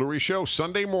Barak Lurie Show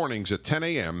Sunday mornings at 10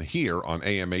 a.m. here on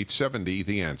AM 870,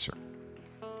 The Answer.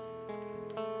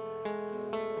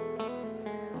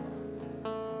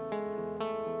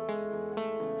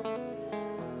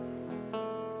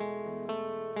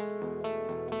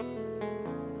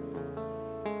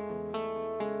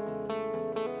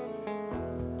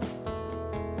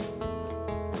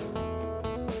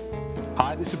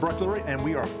 Hi, this is Barak Lurie, and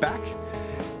we are back.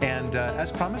 And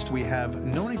as promised, we have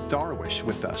Noni Darwish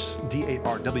with us,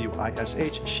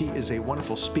 Darwish. She is a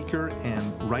wonderful speaker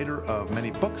and writer of many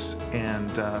books,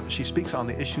 and she speaks on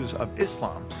the issues of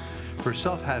Islam,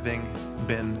 herself having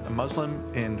been a Muslim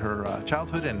in her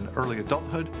childhood and early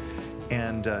adulthood.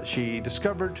 And she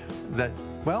discovered that,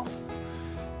 well,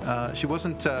 she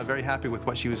wasn't very happy with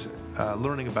what she was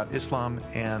learning about Islam,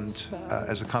 and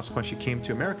as a consequence, she came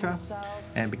to America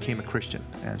and became a Christian.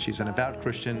 And she's an avowed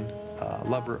Christian,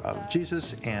 lover of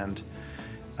Jesus, and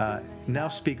now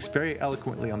speaks very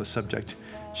eloquently on the subject.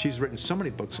 She's written so many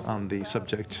books on the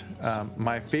subject.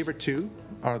 My favorite 2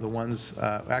 are the ones,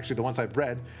 actually the ones I've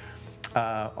read,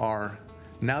 are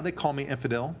Now They Call Me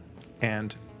Infidel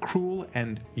and Cruel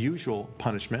and Usual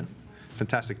Punishment.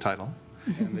 Fantastic title.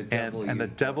 And the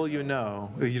devil you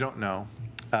don't know.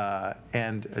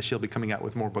 And she'll be coming out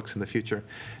with more books in the future.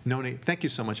 Noni, thank you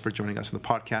so much for joining us on the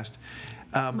podcast.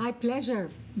 My pleasure,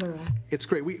 Barak. It's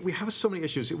great. We have so many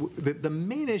issues. The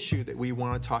main issue that we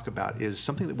want to talk about is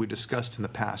something that we discussed in the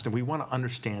past, and we want to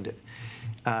understand it.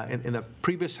 In the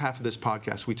previous half of this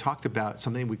podcast, we talked about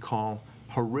something we call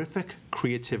horrific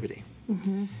creativity.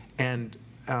 Mm-hmm. And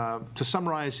to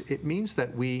summarize, it means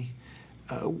that we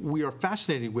are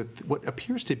fascinated with what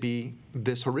appears to be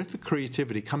this horrific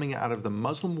creativity coming out of the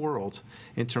Muslim world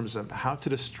in terms of how to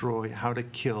destroy, how to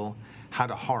kill, how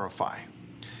to horrify.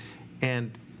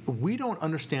 And we don't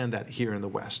understand that here in the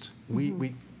West.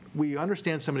 Mm-hmm. We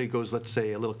understand somebody goes, let's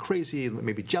say, a little crazy,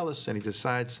 maybe jealous, and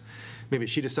maybe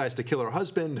she decides to kill her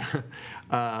husband,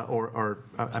 or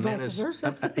a man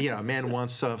a man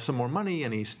wants some more money,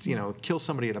 and he's kills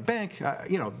somebody at a bank.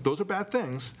 Those are bad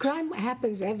things. Crime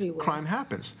happens everywhere. Crime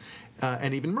happens,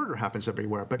 and even murder happens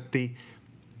everywhere. But the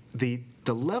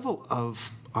level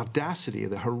of audacity,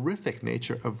 the horrific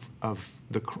nature of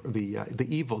the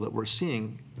evil that we're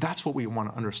seeing, that's what we want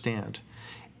to understand.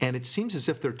 And it seems as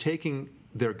if they're taking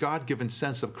their God-given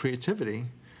sense of creativity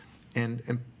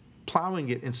and plowing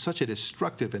it in such a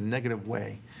destructive and negative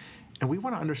way. And we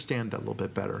want to understand that a little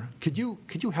bit better. Could you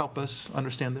help us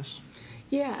understand this?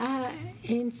 Yeah,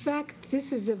 in fact,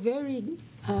 this is a very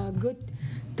good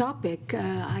topic.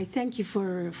 I thank you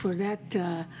for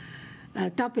that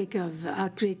topic of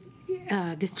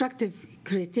destructive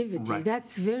creativity. Right.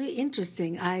 That's very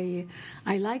interesting. I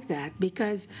like that,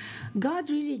 because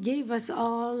God really gave us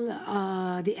all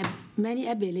the many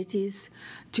abilities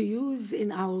to use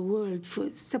in our world,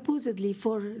 supposedly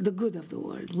for the good of the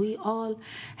world. We all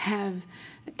have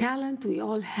talent, we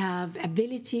all have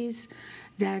abilities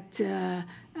that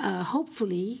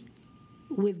hopefully,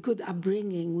 with good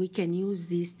upbringing, we can use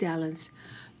these talents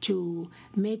to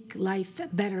make life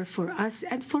better for us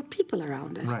and for people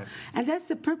around us. Right. And that's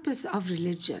the purpose of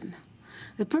religion.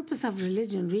 The purpose of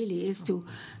religion really is to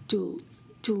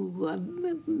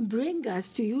bring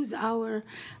us to use our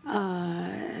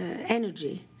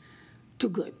energy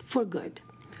for good.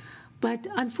 But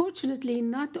unfortunately,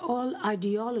 not all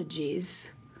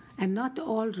ideologies and not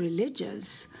all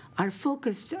religions are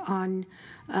focused on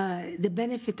the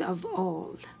benefit of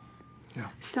all. Yeah.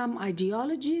 Some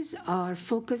ideologies are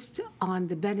focused on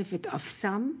the benefit of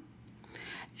some,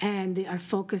 and they are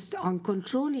focused on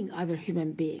controlling other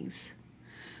human beings.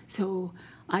 So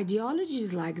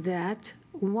ideologies like that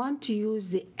want to use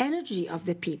the energy of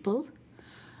the people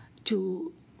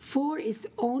for its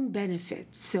own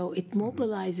benefit. So it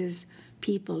mobilizes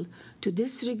people to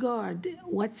disregard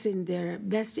what's in their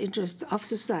best interest of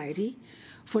society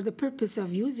for the purpose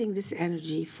of using this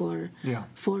energy for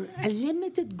a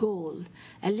limited goal,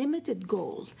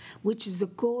 which is the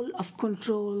goal of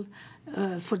control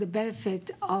for the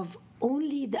benefit of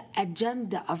only the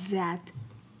agenda of that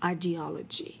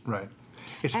ideology. Right.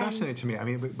 It's fascinating to me. I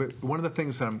mean, but one of the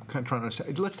things that I'm kind of trying to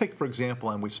understand, let's take, for example,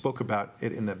 and we spoke about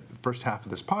it in the first half of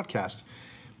this podcast,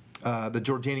 the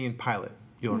Jordanian pilot,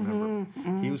 you'll remember.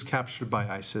 He was captured by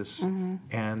ISIS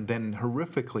and then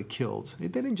horrifically killed. They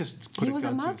didn't just put He was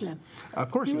a Muslim. Of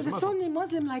course, he was a Sunni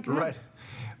Muslim like that. Right.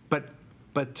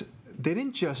 But they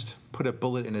didn't just put a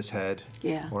bullet in his head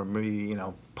or maybe,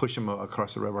 push him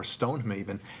across the river or stone him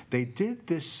even. They did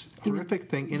this horrific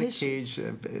thing in a cage,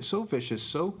 so vicious,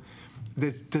 so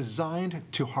designed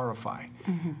to horrify.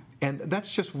 And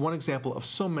that's just one example of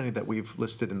so many that we've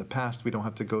listed in the past. We don't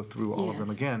have to go through all of them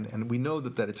again. And we know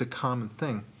that it's a common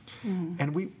thing.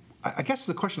 And I guess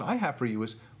the question I have for you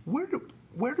is,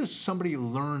 where does somebody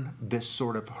learn this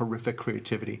sort of horrific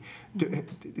creativity?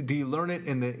 Do you learn it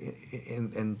in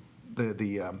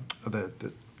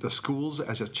the schools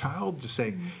as a child to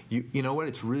say, you know what,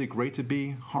 it's really great to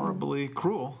be horribly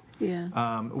cruel?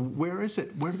 Yeah. Where is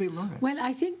it? Where do they learn it? Well,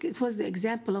 I think it was the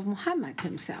example of Muhammad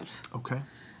himself. Okay.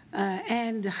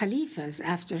 And the Khalifas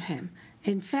after him.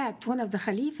 In fact, one of the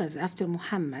Khalifas after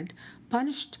Muhammad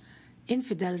punished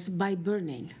infidels by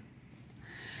burning.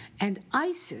 And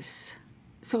ISIS,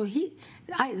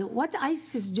 what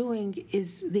ISIS is doing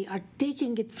is they are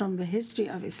taking it from the history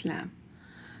of Islam.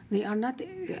 They are not,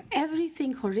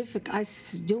 everything horrific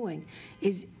ISIS is doing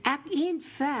is, in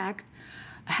fact,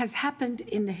 has happened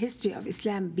in the history of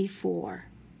Islam before.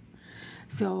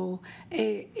 So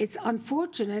it's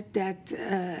unfortunate that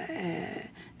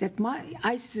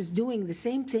ISIS is doing the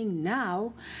same thing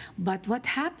now, but what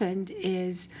happened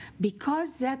is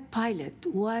because that pilot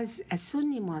was a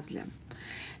Sunni Muslim,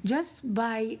 just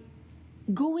by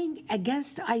going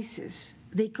against ISIS,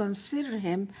 they consider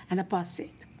him an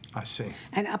apostate. I see.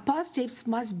 And apostates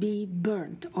must be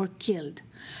burnt or killed.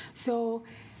 So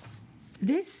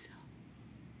this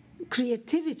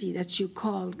creativity that you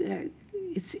call,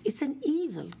 it's an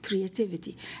evil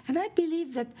creativity. And I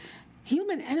believe that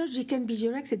human energy can be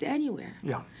directed anywhere.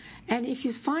 Yeah. And if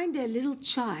you find a little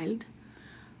child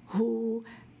who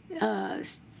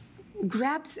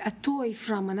grabs a toy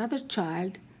from another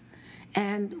child,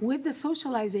 and with the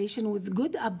socialization, with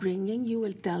good upbringing, you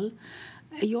will tell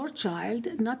your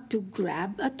child not to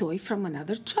grab a toy from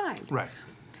another child. Right.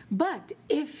 But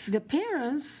if the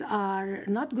parents are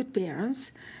not good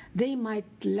parents, they might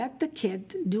let the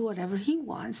kid do whatever he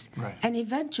wants. Right. And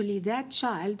eventually that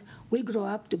child will grow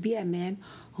up to be a man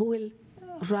who will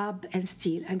rob and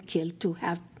steal and kill to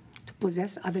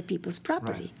possess other people's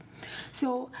property. Right.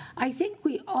 So I think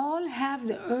we all have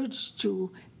the urge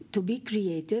to be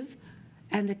creative,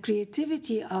 and the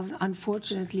creativity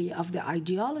unfortunately, of the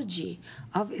ideology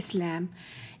of Islam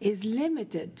is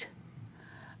limited,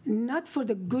 not for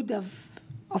the good of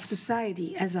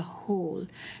society as a whole,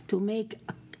 to make,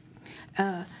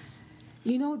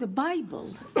 the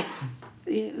Bible,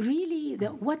 really,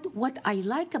 what I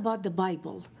like about the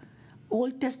Bible,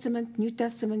 Old Testament, New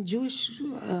Testament, Jewish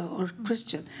or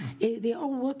Christian, they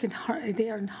all work they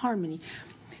are in harmony.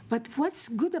 But what's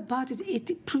good about it,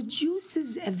 it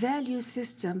produces a value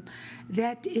system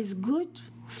that is good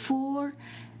for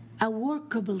a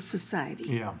workable society.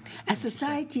 Yeah. A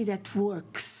society that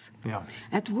works. Yeah.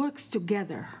 That works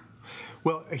together.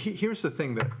 Well, here's the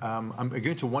thing that I'm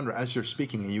beginning to wonder as you're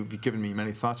speaking, and you've given me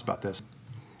many thoughts about this.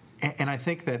 And I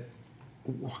think that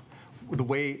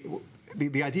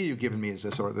the idea you've given me is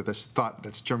this, or this thought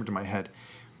that's germed in my head.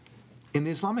 In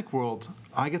the Islamic world,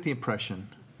 I get the impression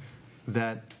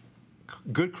that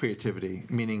good creativity,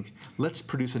 meaning let's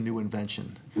produce a new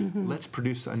invention, let's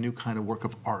produce a new kind of work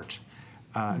of art,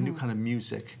 a new kind of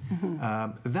music,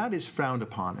 that is frowned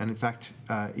upon, and in fact,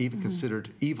 even considered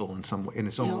evil in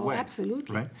its own way.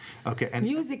 Absolutely. Right? Okay. And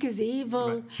music is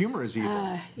evil. Right. Humor is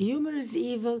evil. Humor is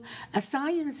evil.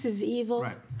 Science is evil.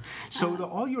 Right. So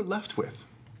all you're left with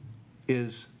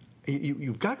is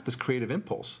you've got this creative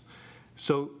impulse.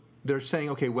 So they're saying,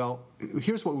 okay, well,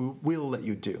 here's what we'll let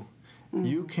you do.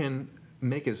 You can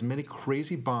make as many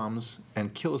crazy bombs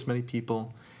and kill as many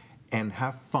people and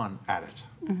have fun at it.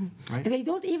 Right? They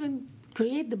don't even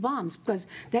create the bombs because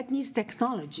that needs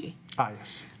technology. Ah,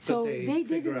 yes. So But they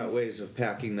figure didn't out ways of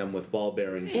packing them with ball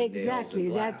bearings and exactly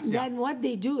nails and glass. Then what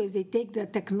they do is they take the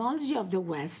technology of the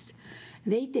West,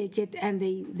 they take it and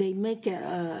they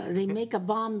make a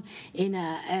bomb in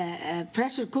a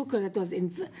pressure cooker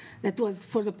that was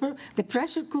for the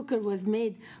pressure cooker was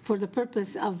made for the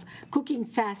purpose of cooking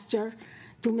faster,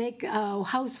 to make a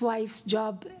housewife's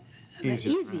job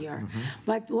easier.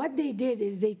 But what they did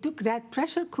is they took that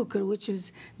pressure cooker, which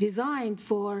is designed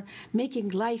for making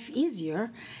life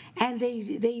easier, and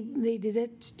they did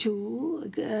it to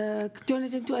turn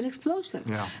it into an explosive.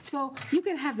 Yeah. So you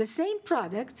can have the same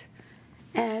product,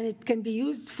 and it can be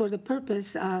used for the purpose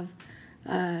of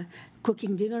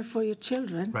cooking dinner for your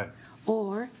children, Right.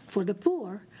 or for the poor,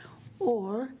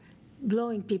 or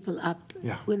blowing people up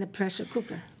Yeah. with a pressure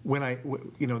cooker. When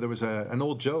there was an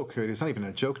old joke. It's not even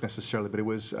a joke necessarily, but it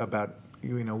was about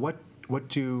what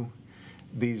do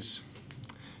the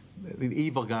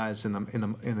evil guys in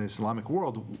the Islamic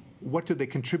world, what do they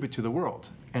contribute to the world?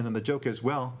 And then the joke is,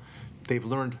 well, they've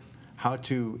learned how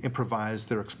to improvise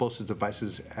their explosive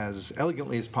devices as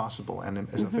elegantly as possible and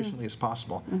as efficiently as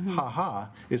possible. Ha ha!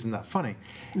 Isn't that funny?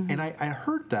 And I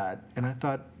heard that and I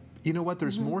thought, you know what?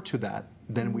 There's more to that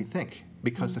than we think,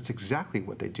 because that's exactly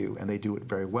what they do, and they do it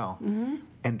very well.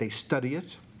 And they study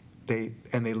it,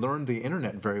 they learn the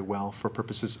internet very well for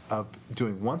purposes of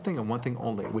doing one thing and one thing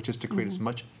only, which is to create as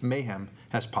much mayhem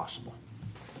as possible.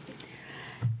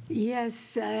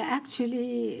 Yes,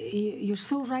 actually, you're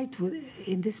so right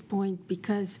in this point,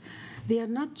 because they are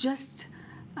not just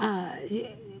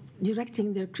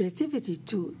directing their creativity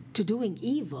to doing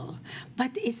evil,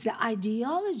 but it's the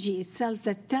ideology itself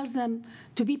that tells them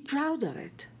to be proud of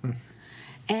it.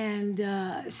 And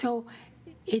so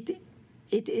it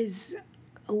is,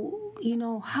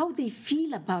 how they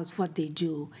feel about what they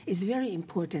do is very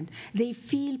important. They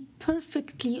feel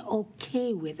perfectly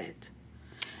okay with it.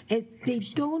 They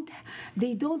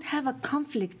don't have a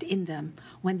conflict in them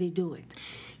when they do it.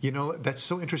 That's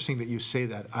so interesting that you say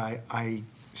that. I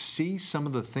see some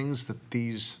of the things that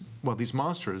these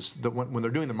monsters, that when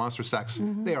they're doing the monster stacks,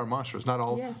 they are monsters. Not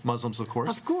all Muslims, of course.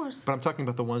 Of course. But I'm talking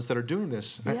about the ones that are doing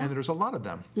this, and there's a lot of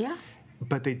them. Yeah.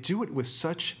 But they do it with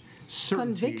such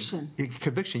certainty.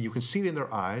 Conviction. You can see it in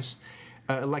their eyes.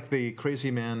 Like the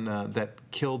crazy man that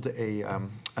killed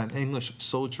an English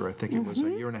soldier, I think it was a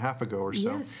year and a half ago or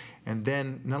so. Yes. And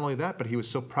then not only that, but he was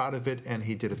so proud of it, and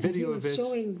he did a video of it. He was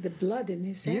showing the blood in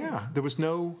his hand. Yeah, there was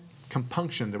no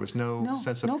compunction. There was no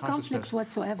sense of no consciousness. conflict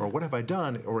whatsoever. Or what have I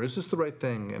done? Or is this the right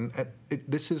thing? And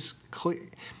this is clear.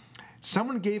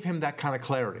 Someone gave him that kind of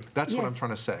clarity. That's what I'm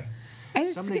trying to say. And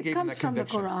it comes from the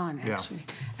Quran, actually.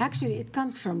 Yeah. Actually, it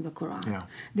comes from the Quran. Yeah.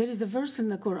 There is a verse in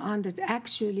the Quran that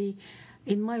actually,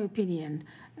 in my opinion,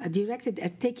 directed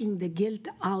at taking the guilt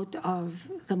out of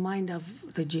the mind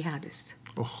of the jihadist.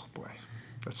 Oh, boy.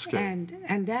 That's scary.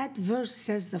 And that verse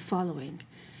says the following: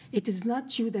 it is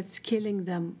not you that's killing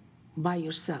them by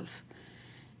yourself.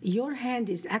 Your hand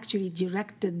is actually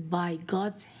directed by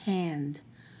God's hand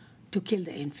to kill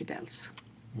the infidels.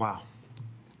 Wow.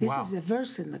 This is a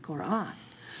verse in the Quran.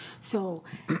 So,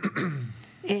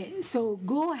 so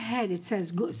go ahead. It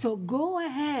says, go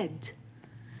ahead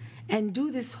and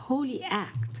do this holy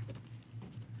act.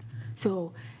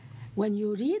 So, when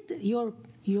you read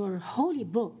your holy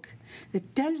book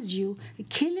that tells you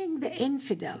killing the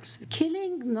infidels,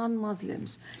 killing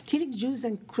non-Muslims, killing Jews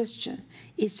and Christians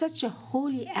is such a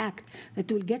holy act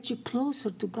that will get you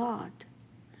closer to God.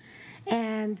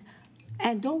 And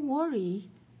don't worry.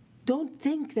 Don't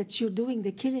think that you're doing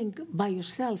the killing by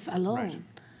yourself alone. Right.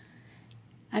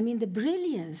 I mean, the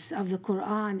brilliance of the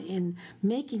Quran in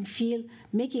making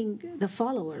the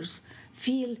followers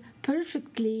feel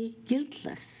perfectly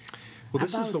guiltless. Well,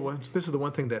 this is the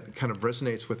one thing that kind of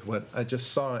resonates with what I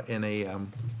just saw in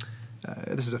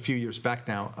this is a few years back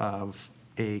now, of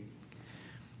a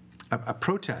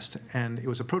protest, and it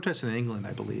was a protest in England,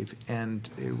 I believe, and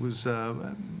it was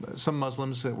some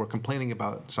Muslims that were complaining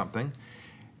about something.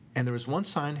 And there was one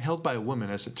sign held by a woman,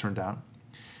 as it turned out.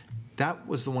 That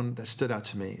was the one that stood out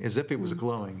to me, as if it was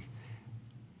glowing.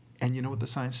 And you know what the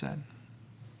sign said?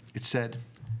 It said,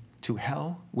 "To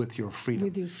hell with your freedom."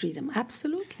 With your freedom,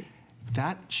 absolutely.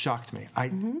 That shocked me.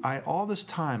 I all this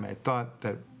time I thought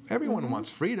that everyone wants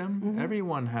freedom.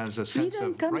 Everyone has a sense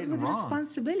Freedom of comes right and with wrong.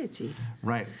 responsibility.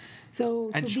 Right. So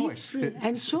And to choice. be free,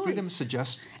 and choice. Freedom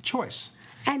suggests choice.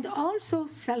 And also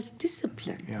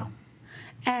self-discipline. Yeah.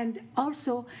 And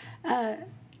also,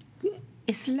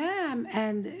 Islam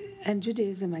and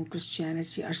Judaism and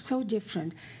Christianity are so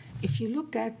different. If you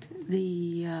look at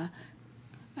the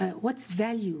what's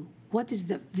value, what is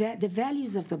the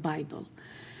values of the Bible?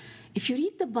 If you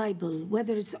read the Bible,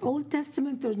 whether it's Old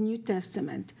Testament or New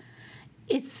Testament,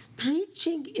 its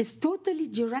preaching is totally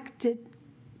directed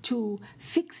to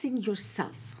fixing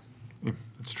yourself. Yeah,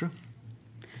 that's true.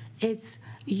 It's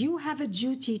you have a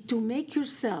duty to make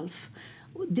yourself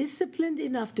disciplined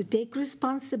enough to take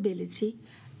responsibility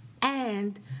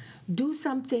and do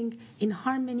something in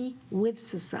harmony with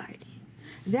society.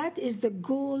 That is the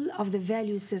goal of the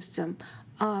value system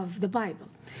of the Bible.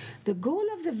 The goal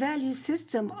of the value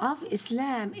system of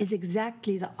Islam is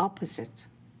exactly the opposite.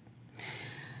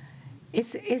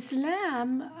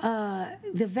 Islam,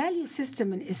 the value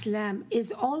system in Islam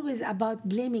is always about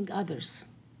blaming others.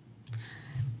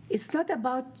 It's not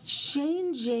about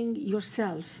changing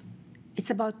yourself. It's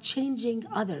about changing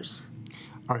others.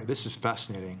 All right, this is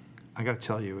fascinating. I got to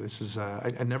tell you, this is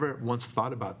I never once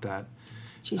thought about that.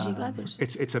 Changing others.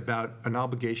 It's about an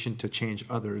obligation to change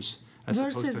others as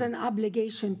versus an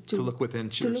obligation to look within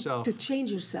yourself. To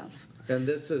change yourself. And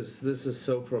this is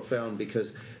so profound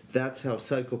because that's how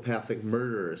psychopathic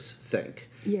murderers think.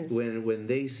 Yes. When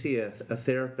they see a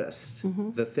therapist,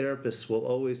 the therapist will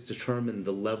always determine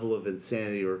the level of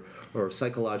insanity or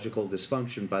psychological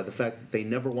dysfunction by the fact that they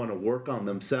never want to work on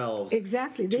themselves.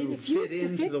 Exactly. They to refuse fit to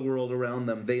into fit the world around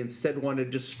them. They instead want to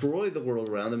destroy the world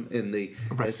around them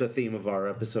as the theme of our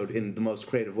episode in the most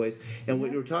creative ways. And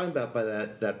what you were talking about by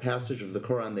that passage of the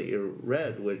Quran that you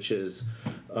read, which is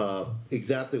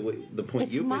exactly what the point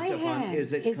It's you my picked up on, hand.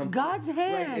 is It's God's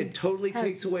hand. Right, it totally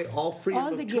takes away all freedom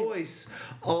all of the gift. choice,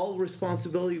 all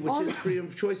responsibility, which All is the- freedom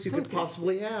of choice you could Totally.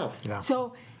 possibly have. Yeah.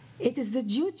 So it is the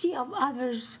duty of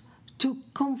others to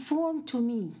conform to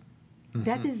me.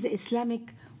 That is the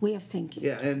Islamic way of thinking.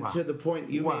 Yeah, and to the point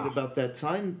you Wow. made about that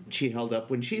sign she held up,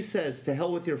 when she says, to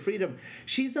hell with your freedom,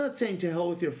 she's not saying to hell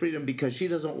with your freedom because she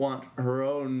doesn't want her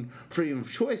own freedom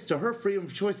of choice. To her, freedom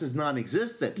of choice is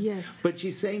non-existent. Yes. But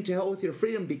she's saying to hell with your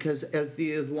freedom because as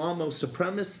the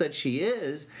Islamo-supremacist that she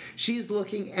is, she's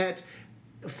looking at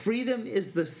freedom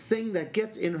is the thing that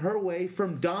gets in her way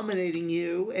from dominating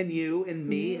you and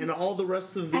me and all the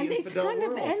rest of the And it's infidel kind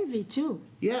world. of envy too.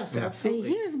 Yes, And absolutely.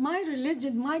 here's my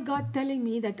religion, my God telling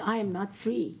me that I am not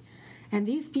free. And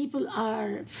these people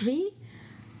are free.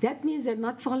 That means they're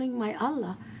not following my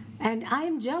Allah. And I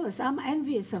am jealous. I'm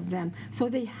envious of them. So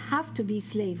they have to be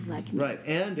slaves like me. Right,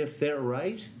 and if they're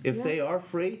right, if Yeah. they are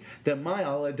free, then my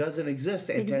Allah doesn't exist,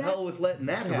 and to hell with letting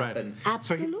that happen.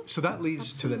 Absolutely. So that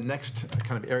leads to the next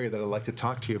kind of area that I'd like to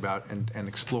talk to you about and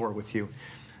explore with you.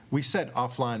 We said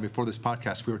offline before this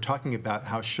podcast, we were talking about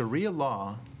how Sharia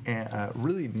law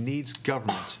really needs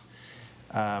government.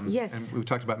 Yes. And we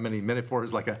talked about many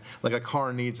metaphors, like a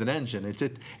car needs an engine.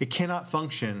 It cannot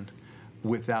function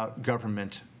without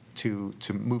government to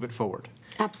move it forward.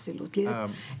 Absolutely.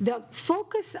 The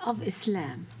focus of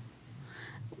Islam,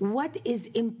 what is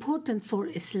important for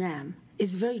Islam,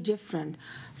 is very different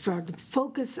from the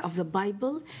focus of the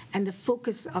Bible and the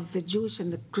focus of the Jewish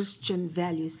and the Christian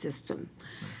value system.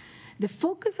 The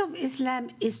focus of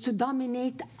Islam is to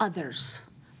dominate others,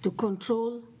 to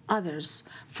control others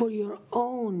for your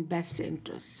own best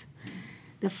interests.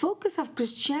 The focus of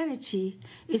Christianity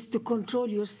is to control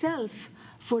yourself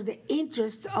for the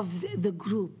interests of the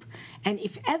group. And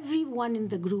if everyone in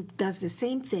the group does the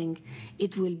same thing,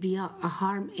 it will be a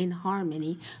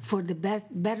harmony for the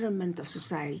betterment of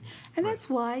society. And that's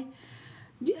why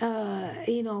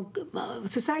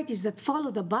societies that follow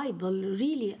the Bible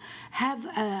really have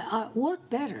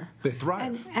work better. They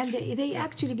thrive. And they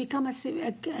actually become a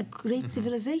great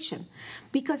civilization.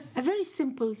 Because a very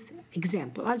simple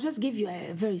example, I'll just give you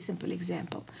a very simple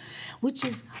example, which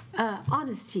is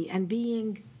honesty and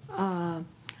being,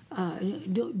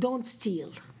 don't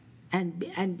steal and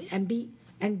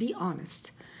be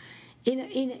honest.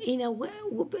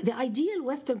 The ideal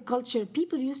Western culture,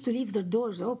 people used to leave their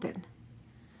doors open.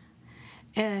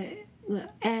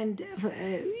 And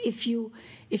if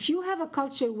you have a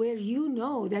culture where you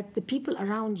know that the people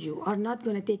around you are not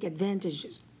going to take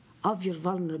advantages of your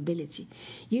vulnerability,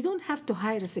 you don't have to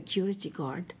hire a security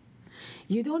guard.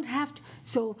 You don't have to.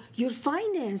 So your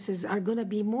finances are going to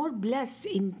be more blessed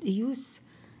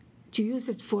to use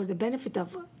it for the benefit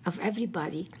of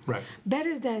everybody. Right.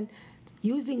 Better than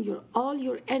using all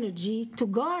your energy to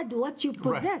guard what you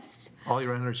possess. Right. All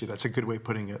your energy. That's a good way of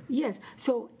putting it. Yes.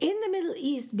 So in the Middle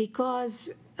East,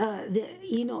 because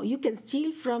you can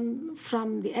steal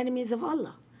from the enemies of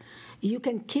Allah, you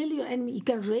can kill your enemy, you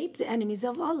can rape the enemies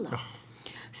of Allah.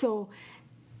 So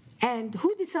And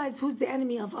who decides who's the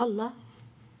enemy of Allah?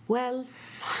 Well,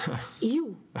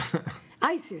 you.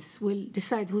 ISIS will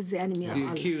decide who's the enemy of The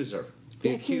Allah. accuser.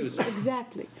 The accuser.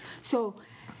 Exactly. So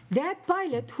that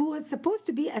pilot, who was supposed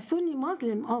to be a Sunni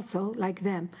Muslim also, like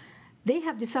them, they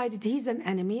have decided he's an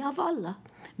enemy of Allah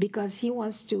because he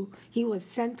was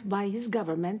sent by his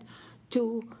government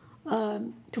to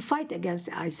fight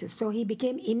against ISIS. So he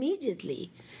became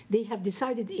they have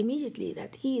decided immediately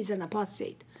that he is an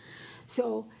apostate.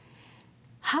 So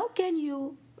how can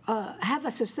you have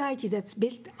a society that's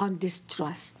built on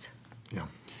distrust? Yeah.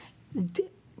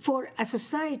 For a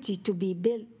society to be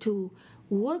built to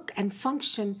work and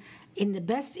function in the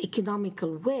best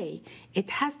economical way, it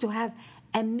has to have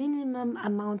a minimum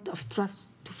amount of trust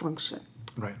to function.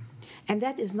 Right. And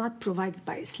that is not provided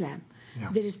by Islam. Yeah.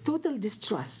 There is total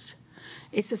distrust.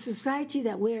 It's a society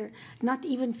where not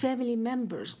even family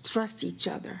members trust each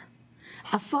other.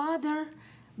 A father,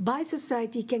 by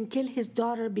society, can kill his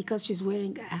daughter because she's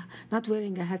not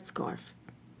wearing a headscarf.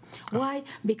 Why?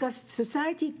 Because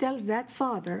society tells that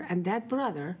father and that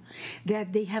brother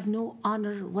that they have no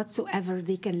honor whatsoever.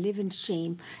 They can live in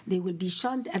shame. They will be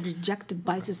shunned and rejected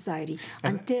by society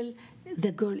until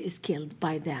the girl is killed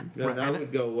by them. And I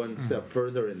would go one step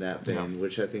further in that vein,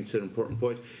 which I think is an important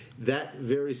point. That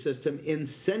very system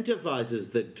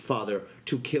incentivizes the father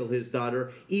to kill his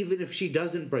daughter, even if she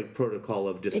doesn't break protocol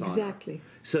of dishonor. Exactly.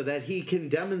 So that he can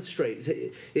demonstrate.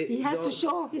 He has to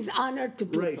show his honor to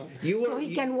people. Right. So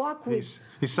he can walk with...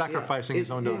 He's sacrificing his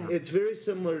own daughter. It's very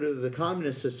similar to the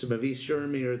communist system of East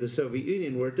Germany or the Soviet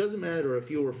Union, where it doesn't matter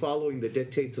if you were following the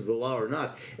dictates of the law or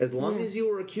not. As long as you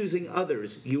were accusing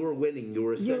others, you were winning. You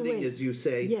were ascending, as you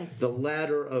say, the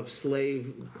ladder of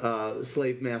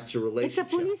slave-master relationship.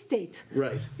 It's a police state.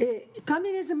 Right.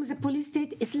 Communism is a police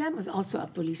state. Islam is also a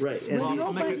police right. state. And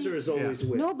the accuser is always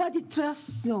winning. Nobody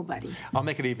trusts nobody. I'll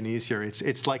make it even easier.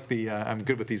 It's like I'm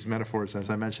good with these metaphors, as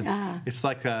I mentioned. It's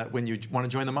like when you want to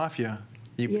join the mafia,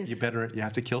 you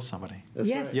have to kill somebody. That's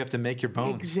right. You have to make your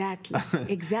bones.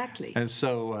 Exactly. And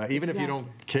so even if you don't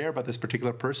care about this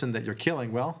particular person that you're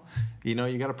killing, well, you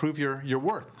got to prove your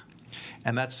worth.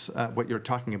 And that's what you're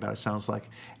talking about, it sounds like.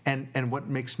 And what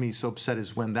makes me so upset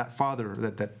is when that father,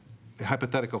 that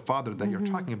hypothetical father that you're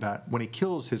talking about, when he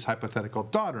kills his hypothetical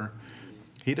daughter,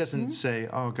 he doesn't say,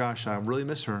 "Oh gosh, I really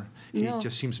miss her." He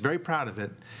just seems very proud of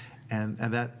it, and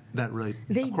that really,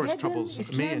 of course,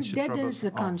 troubles me and should trouble us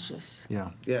the all. conscience. Yeah,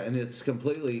 and it's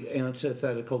completely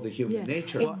antithetical to human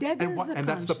nature. It deadens the and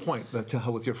that's the conscience. point, to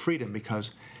hell with your freedom,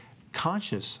 because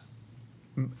conscience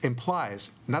it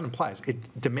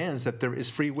demands that there is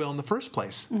free will in the first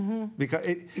place.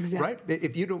 Because right,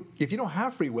 if you don't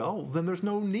have free will, then there's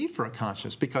no need for a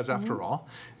conscience, because after all,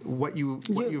 what you've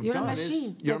done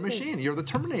is you're a machine. You're the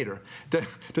Terminator.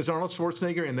 Does Arnold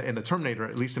Schwarzenegger in the Terminator,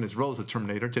 at least in his role as the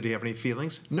Terminator, did he have any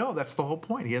feelings? No, that's the whole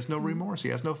point. He has no remorse. He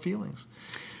has no feelings.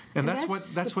 And that's what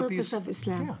the purpose of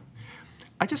Islam. Yeah.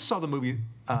 I just saw the movie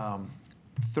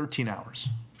 13 Hours.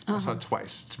 I saw it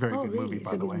twice. It's a very good movie,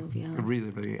 by the way. Movie,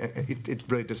 It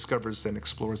really discovers and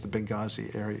explores the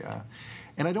Benghazi area.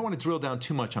 And I don't want to drill down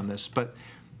too much on this, but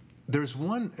there's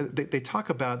one, they talk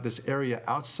about this area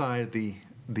outside the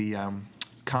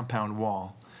compound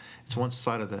wall. It's one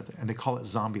side of and they call it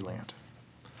Zombieland.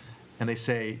 And they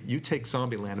say, you take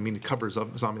Zombieland, it covers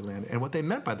up Zombieland. And what they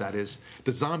meant by that is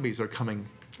the zombies are coming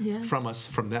from us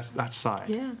from that side.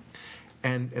 Yeah.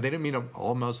 And they didn't mean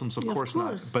all Muslims, of course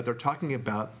not, but they're talking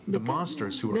about the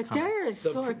monsters who are coming. The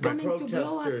terrorists who are coming to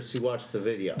blow up. Protesters who watched the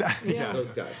video.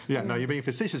 Those guys. Yeah, no, you're being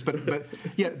facetious, but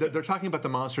yeah, they're talking about the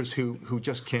monsters who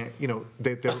just can't,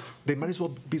 they might as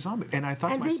well be zombies. And I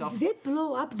thought to myself, they did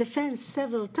blow up the fence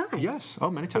several times. Yes,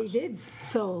 many times. They did.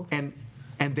 So. And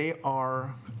they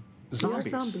are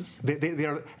zombies. They are zombies. They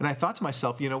are, and I thought to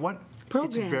myself, you know what?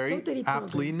 It's very totally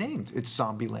aptly named. It's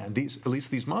Zombieland. At least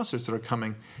these monsters that are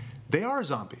coming. They are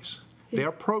zombies. They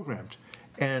are programmed.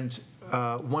 And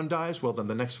one dies, well, then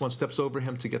the next one steps over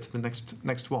him to get to the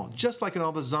next wall. Just like in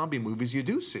all the zombie movies you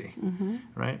do see,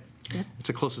 right? Yep. It's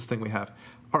the closest thing we have.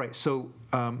 All right, so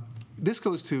this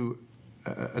goes to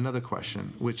another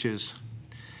question, which is,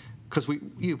 because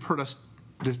you've heard us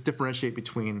differentiate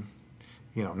between,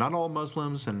 not all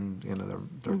Muslims, and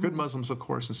there are good Muslims, of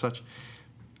course, and such.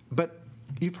 But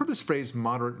you've heard this phrase,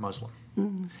 moderate Muslim.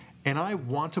 And I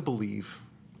want to believe,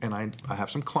 and I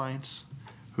have some clients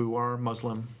who are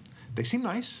Muslim. They seem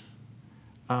nice.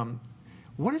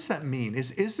 What does that mean?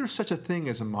 Is there such a thing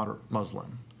as a moderate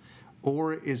Muslim?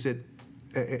 Or is it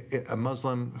a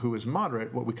Muslim who is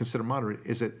moderate, what we consider moderate,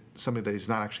 is it somebody that is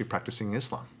not actually practicing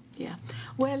Islam? Yeah.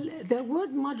 Well, the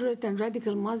word moderate and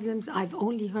radical Muslims, I've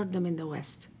only heard them in the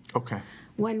West. Okay.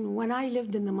 When I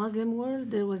lived in the Muslim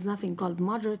world, there was nothing called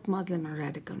moderate Muslim or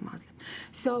radical Muslim.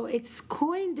 So it's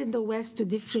coined in the West to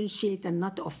differentiate and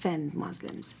not offend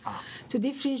Muslims, to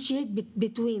differentiate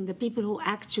between the people who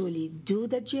actually do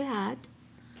the jihad,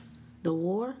 the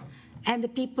war, and the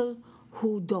people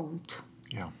who don't.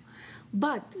 Yeah.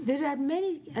 But there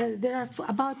are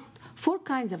about 4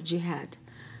 kinds of jihad.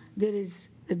 There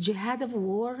is the jihad of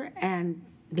war and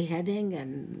beheading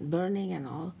and burning and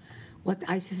all, what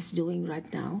ISIS is doing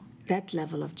right now, that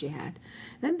level of jihad.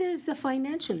 Then there's the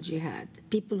financial jihad,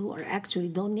 people who are actually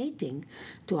donating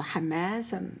to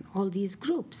Hamas and all these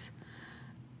groups.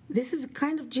 This is a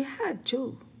kind of jihad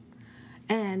too.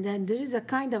 And then there is a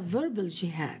kind of verbal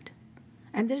jihad.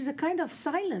 And there's a kind of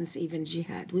silence even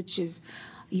jihad, which is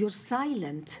you're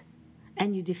silent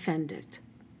and you defend it.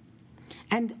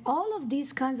 And all of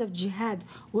these kinds of jihad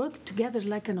work together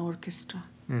like an orchestra.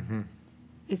 Mm-hmm.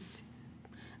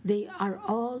 They are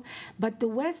all, but the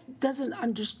West doesn't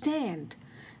understand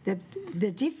that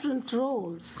the different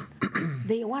roles,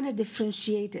 they want to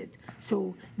differentiate it.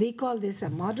 So they call this a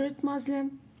moderate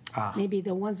Muslim, maybe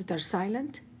the ones that are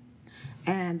silent,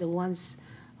 and the ones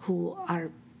who are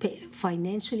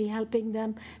financially helping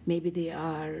them, maybe they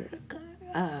are,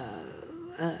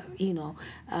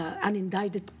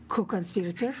 unindicted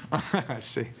co-conspirator. I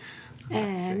see.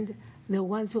 And the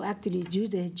ones who actually do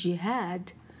the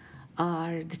jihad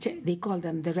are, they call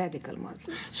them the radical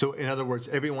Muslims. So in other words,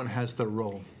 everyone has their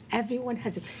role. Everyone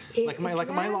has it. Like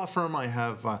my law firm, I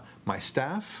have my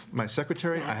staff, my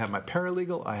secretary, Exactly. I have my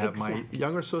paralegal, I have my Exactly.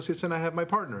 younger associates, and I have my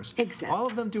partners. Exactly. All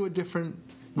of them do a different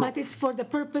But it's for the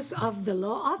purpose of the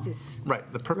law office. right.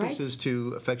 The purpose Right? is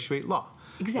to effectuate law.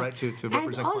 Exactly. Right. To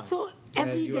represent and also clients.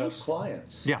 every And you day. have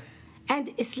clients. Yeah. And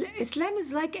Islam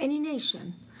is like any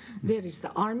nation. There is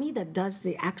the army that does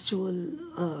the actual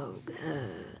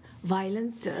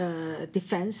violent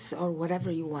defense, or whatever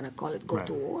you want to call it, go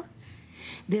to Right. war.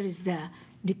 There is the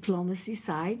diplomacy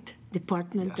side,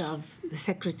 Department Yes. of the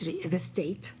Secretary, the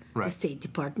State, the Right. State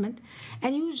Department,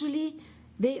 and usually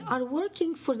they are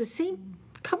working for the same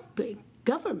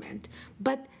government,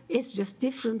 but it's just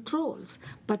different roles.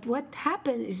 But what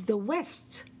happened is the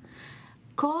West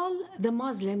call the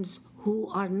Muslims who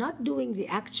are not doing the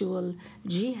actual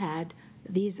jihad,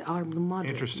 these are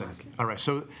moderate Interesting. Muslims. All right.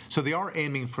 So they are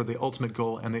aiming for the ultimate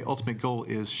goal, and the ultimate goal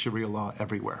is Sharia law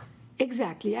everywhere.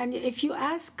 Exactly. And if you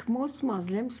ask most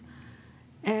Muslims,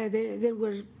 there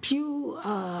were few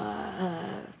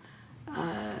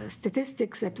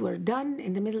statistics that were done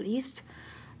in the Middle East.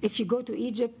 If you go to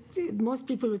Egypt, most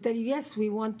people will tell you, yes, we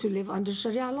want to live under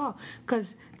Sharia law,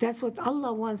 because that's what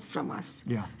Allah wants from us.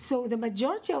 Yeah. So the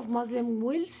majority of Muslims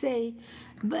will say,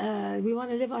 we want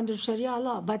to live under Sharia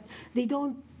law, but they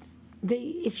don't.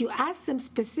 If you ask them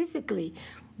specifically,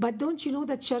 but don't you know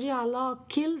that Sharia law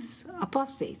kills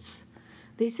apostates?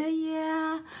 They say,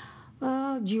 yeah.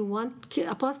 Do you want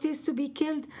apostates to be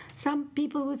killed? Some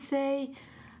people would say,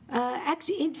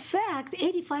 actually, in fact,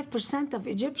 85% of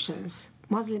Egyptians,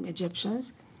 Muslim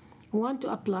Egyptians, want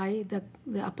to apply the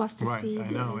apostasy. Right. I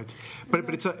know it. But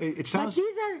it sounds. But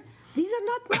these are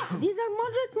not these are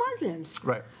moderate Muslims.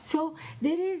 Right. So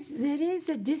there is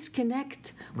a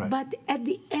disconnect. Right. But at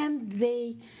the end,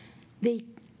 they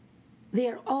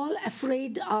are all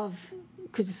afraid of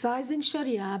criticizing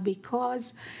Sharia,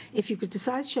 because if you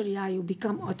criticize Sharia, you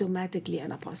become automatically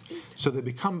an apostate. So they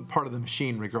become part of the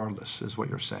machine, regardless, is what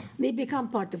you're saying. They become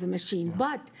part of the machine.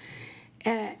 But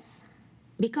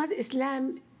because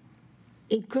Islam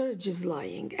encourages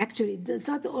lying, actually, it does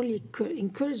not only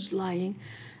encourage lying,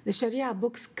 the Sharia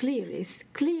books clearly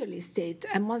state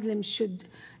a Muslim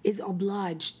is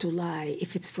obliged to lie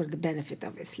if it's for the benefit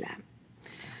of Islam.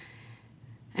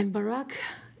 And Barak,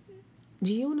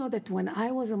 do you know that when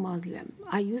I was a Muslim,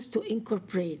 I used to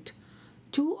incorporate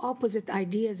 2 opposite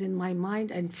ideas in my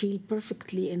mind and feel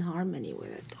perfectly in harmony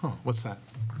with it? Oh, what's that?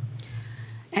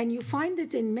 And you find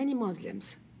it in many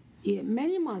Muslims.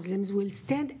 Many Muslims will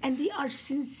stand, and they are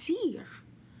sincere.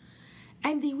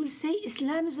 And they will say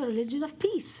Islam is a religion of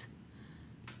peace.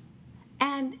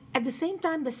 And at the same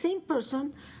time, the same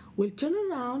person will turn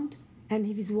around, and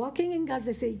if he's walking in Gaza,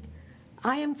 they say,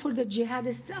 I am for the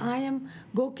jihadists,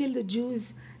 go kill the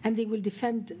Jews, and they will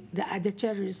defend the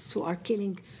terrorists who are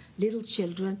killing little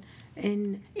children.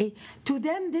 And to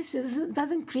them, this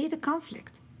doesn't create a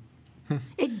conflict.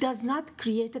 It does not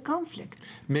create a conflict.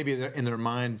 Maybe in their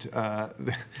mind,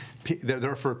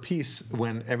 they're for peace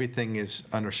when everything is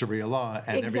under Sharia law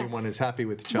and Exactly. everyone is happy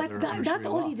with each other. But under not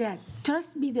Sharia only law. that,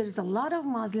 trust me, there's a lot of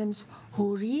Muslims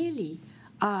who really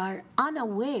are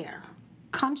unaware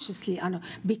consciously,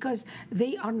 because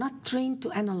they are not trained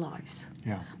to analyze.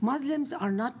 Yeah. Muslims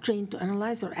are not trained to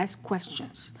analyze or ask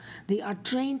questions. They are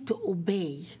trained to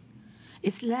obey.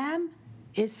 Islam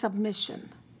is submission.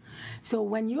 So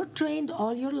when you're trained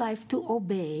all your life to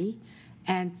obey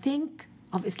and think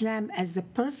of Islam as the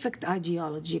perfect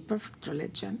ideology, perfect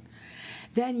religion,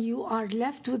 then you are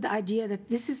left with the idea that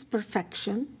this is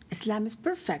perfection, Islam is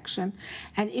perfection,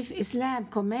 and if Islam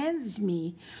commands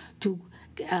me to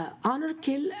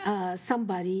kill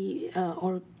somebody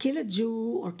or kill a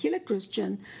Jew or kill a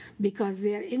Christian because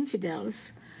they are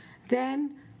infidels,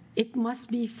 then it must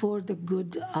be for the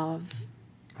good of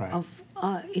Right.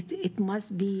 it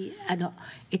must be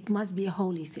a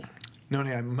holy thing.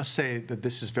 Noni, I must say that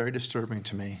this is very disturbing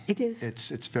to me. It is.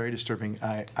 It's very disturbing.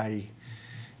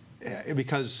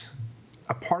 Because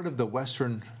a part of the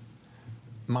Western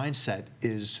mindset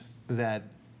is that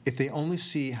if they only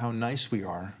see how nice we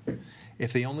are,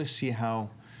 if they only see how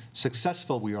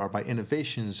successful we are by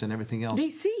innovations and everything else, They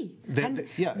see, and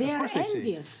they of are course they see.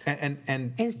 envious.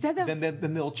 And Instead of-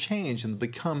 then they'll change and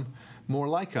become more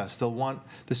like us. They'll want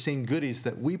the same goodies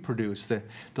that we produce.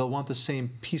 They'll want the same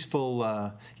peaceful,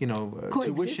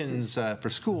 tuitions for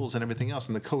schools and everything else,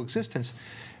 and the coexistence.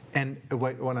 And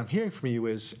what I'm hearing from you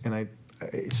is, and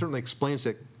it certainly explains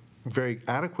it very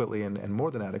adequately and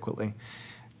more than adequately.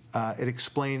 It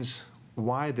explains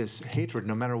why this hatred,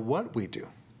 no matter what we do.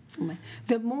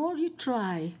 The more you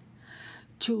try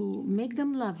to make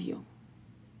them love you,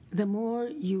 the more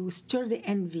you stir the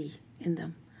envy in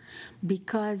them,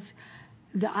 because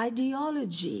the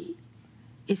ideology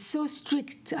is so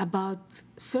strict about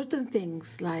certain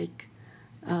things like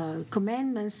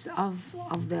commandments of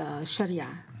the Sharia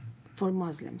for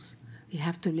Muslims. I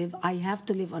have to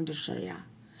live under Sharia.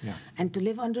 Yeah. And to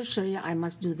live under Sharia, I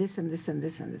must do this and this and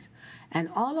this and this. And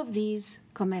all of these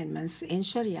commandments in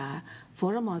Sharia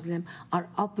for a Muslim are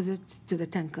opposite to the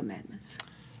 10 Commandments.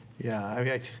 Yeah, I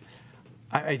mean,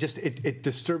 it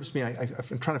disturbs me.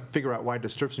 I'm trying to figure out why it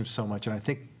disturbs me so much, and I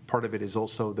think part of it is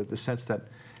also the sense that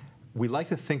we like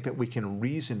to think that we can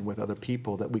reason with other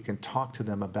people, that we can talk to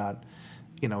them about,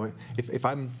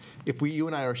 if you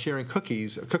and I are sharing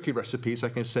cookie recipes, I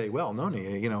can say, well,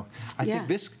 Noni, I think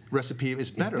this recipe is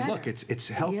better. Look, it's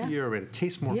healthier, it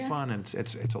tastes more fun, and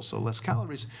it's also less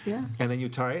calories. Yeah. And then you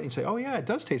try it and you say, oh yeah, it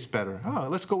does taste better. Oh,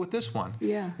 let's go with this one.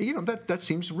 Yeah. That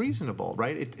seems reasonable,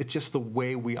 right? It's just the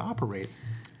way we operate.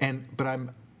 But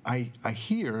I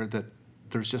hear that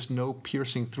there's just no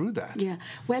piercing through that. Yeah.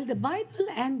 Well, the Bible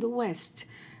and the West,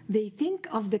 they think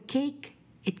of the cake,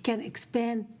 it can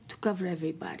expand to cover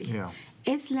everybody. Yeah.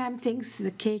 Islam thinks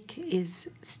the cake is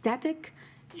static.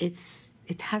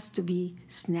 It has to be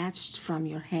snatched from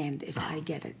your hand, if I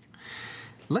get it.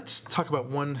 Let's talk about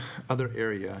one other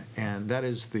area, and that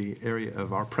is the area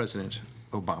of our President,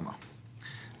 Obama.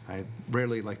 I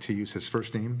rarely like to use his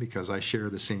first name because I share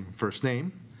the same first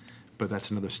name, but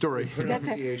that's another story.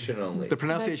 Pronunciation only. The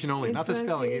pronunciation only, not the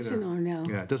spelling either. Pronunciation or no.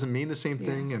 Yeah, it doesn't mean the same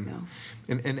thing. Yeah,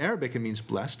 And no. in Arabic, it means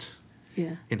blessed.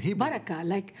 Yeah. In Hebrew. Barakah,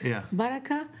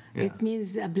 barakah, Yeah. it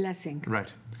means a blessing. Right.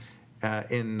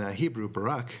 In Hebrew,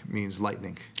 barak means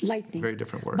lightning. Lightning. Very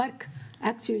different word. Bark,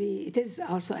 actually, it is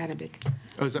also Arabic.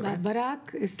 Oh, is that right?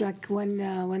 Barak is like when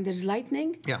there's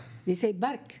lightning. Yeah. They say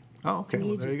bark. Oh, okay. in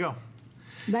Well, there you Egypt.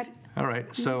 go. Bark. All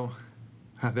right. So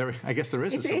I guess there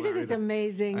is a Isn't similarity. it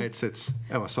amazing? It's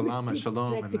salam and It's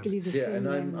shalom. practically the Yeah, same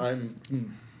and language.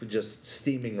 I'm just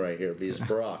steaming right here because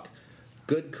Barack,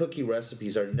 good cookie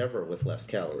recipes are never with less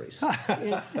calories.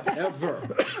 Ever.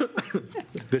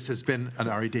 This has been an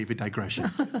Ari David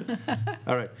digression.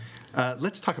 All right.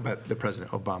 Let's talk about the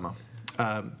President Obama.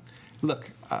 Look,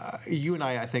 you and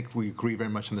I think we agree very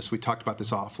much on this. We talked about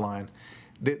this offline.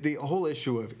 The whole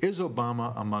issue of, is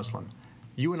Obama a Muslim?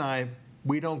 You and I,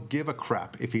 we don't give a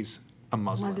crap if he's a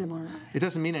Muslim. Muslim or not. It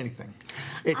doesn't mean anything.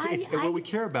 What we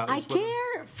care about I is whether...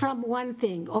 care from one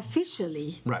thing,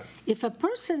 officially. Right. If a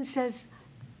person says,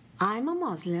 I'm a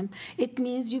Muslim, it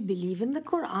means you believe in the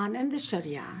Quran and the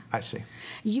Sharia. I see.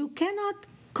 You cannot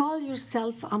call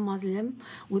yourself a Muslim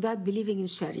without believing in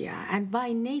Sharia. And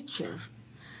by nature,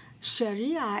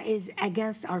 Sharia is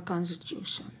against our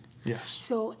Constitution. Yes.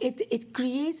 So it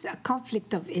creates a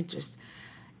conflict of interest.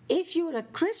 If you're a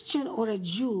Christian or a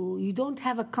Jew, you don't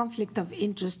have a conflict of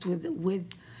interest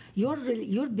with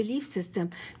your belief system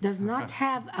does not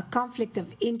have a conflict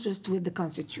of interest with the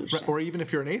Constitution. Right. Or even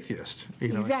if you're an atheist.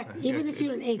 Exactly, even if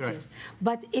you're an atheist. Right.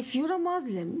 But if you're a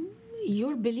Muslim,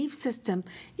 your belief system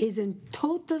is in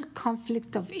total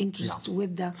conflict of interest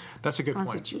with the That's a good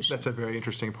Constitution. point. That's a very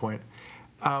interesting point.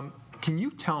 Can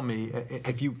you tell me,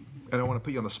 I don't want to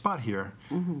put you on the spot here,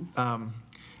 Mm-hmm.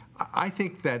 I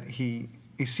think that he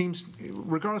he seems,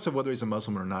 regardless of whether he's a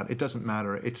Muslim or not, it doesn't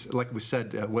matter. It's like we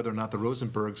said, whether or not the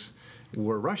Rosenbergs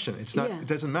were Russian. It's not. Yeah. It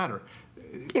doesn't matter.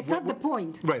 It's not the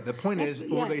point. Right. The point is,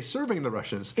 Yeah. were they serving the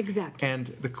Russians? Exactly. And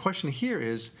the question here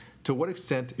is, to what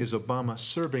extent is Obama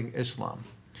serving Islam?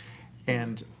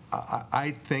 And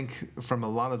I think from a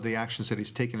lot of the actions that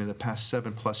he's taken in the past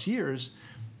 7+ years,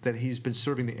 that he's been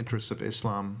serving the interests of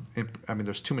Islam. I mean,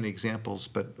 there's too many examples,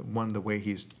 but one, the way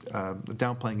he's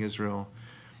downplaying Israel,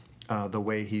 the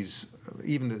way he's,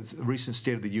 even the recent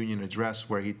State of the Union address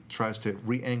where he tries to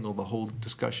re-angle the whole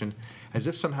discussion as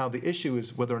if somehow the issue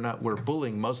is whether or not we're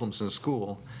bullying Muslims in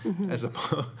school,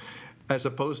 as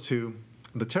opposed to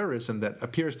the terrorism that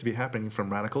appears to be happening from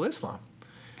radical Islam.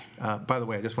 By the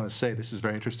way, I just want to say, this is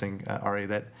very interesting, Ari,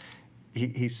 that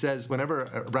he says whenever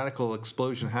a radical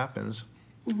explosion happens,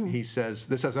 he says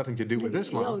this has nothing to do with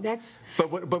Islam. No, that's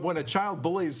But when a child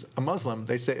bullies a Muslim,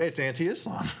 they say it's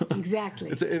anti-Islam. exactly.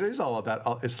 It is all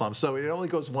about Islam. So it only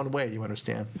goes one way, you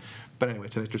understand. But anyway,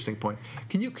 it's an interesting point.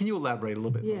 Can you elaborate a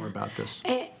little bit more about this?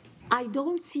 I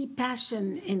don't see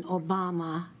passion in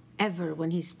Obama ever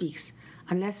when he speaks,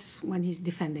 unless when he's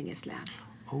defending Islam.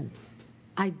 Oh.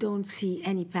 I don't see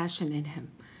any passion in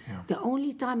him. Yeah. The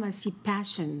only time I see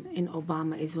passion in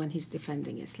Obama is when he's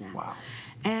defending Islam. Wow.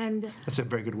 And That's a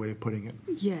very good way of putting it.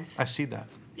 yes. I see that.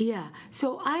 Yeah.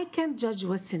 So I can't judge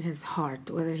what's in his heart,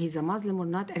 whether he's a Muslim or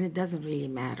not, and it doesn't really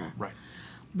matter. Right.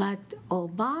 But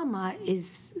Obama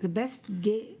is the best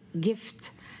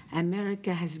gift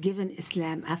America has given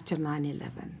Islam after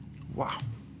 9/11. Wow.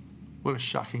 What a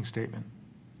shocking statement.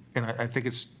 And I think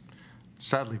it's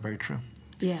sadly very true.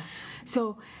 Yeah.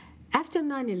 So after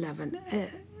 9/11,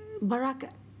 Barack,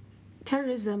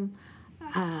 terrorism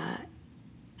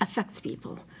affects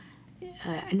people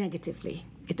negatively.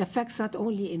 It affects not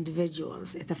only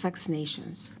individuals, it affects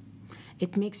nations.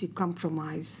 It makes you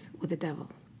compromise with the devil.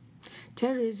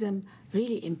 Terrorism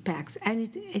really impacts, and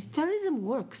terrorism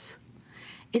works.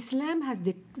 Islam has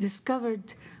discovered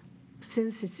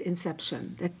since its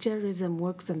inception that terrorism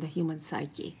works on the human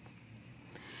psyche.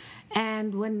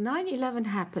 And when 9/11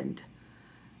 happened,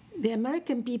 the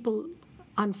American people,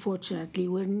 unfortunately,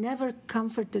 were never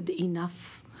comforted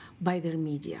enough by their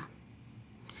media.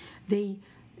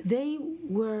 They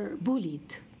were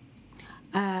bullied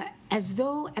as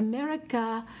though America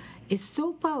is so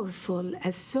powerful,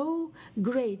 as so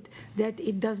great, that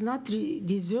it does not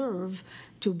deserve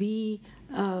to be.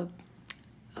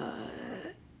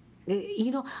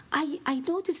 I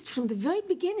noticed from the very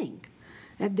beginning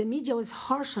that the media was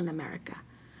harsh on America,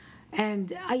 and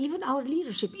even our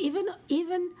leadership,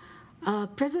 even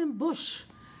President Bush,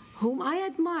 whom I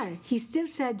admire, he still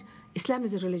said Islam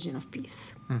is a religion of peace.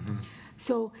 Mm-hmm.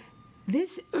 So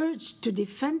this urge to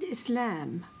defend Islam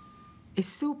is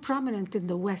so prominent in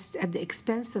the West at the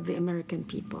expense of the American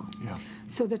people. Yeah.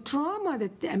 So the trauma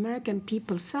that the American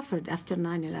people suffered after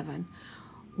 9/11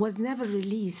 was never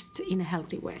released in a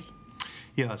healthy way.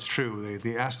 Yeah, that's true.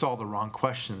 They asked all the wrong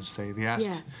questions. They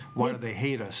asked, why do they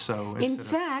hate us? So in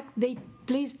fact, they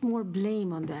placed more blame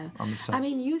on the I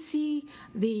mean, you see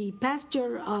the pastor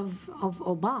of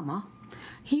Obama,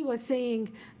 he was saying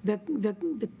that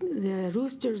the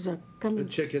roosters are coming.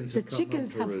 The chickens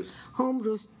have home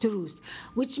to roost,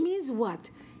 which means what?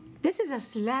 This is a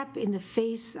slap in the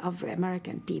face of the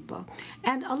American people.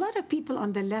 And a lot of people on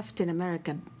the left in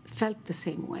America felt the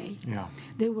same way. Yeah.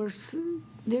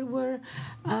 There were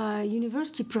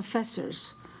university professors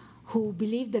who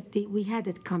believed that we had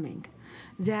it coming,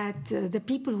 that the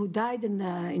people who died in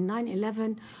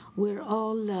 9/11 were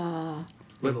all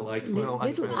little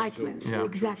Eichmanns.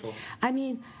 Yeah. Exactly. I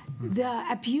mean, the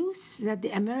abuse that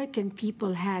the American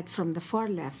people had from the far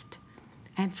left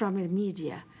and from the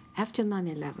media after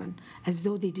 9/11, as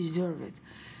though they deserve it,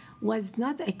 was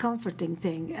not a comforting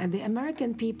thing. And the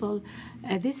American people,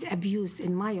 this abuse,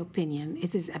 in my opinion,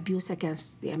 it is abuse against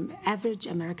the average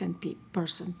American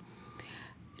person,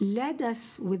 led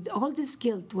us with all this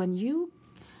guilt. When you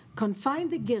confine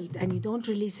the guilt and you don't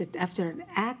release it after an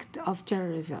act of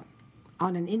terrorism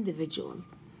on an individual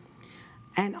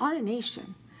and on a nation,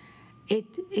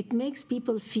 it makes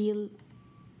people feel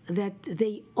that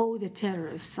they owe the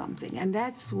terrorists something. And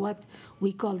that's what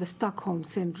we call the Stockholm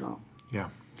Syndrome. Yeah.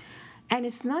 And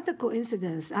it's not a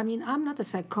coincidence. I mean, I'm not a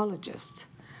psychologist,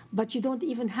 but you don't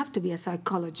even have to be a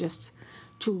psychologist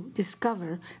to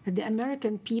discover that the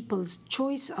American people's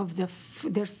choice of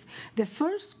the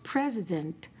first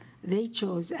president they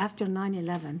chose after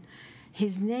 9/11,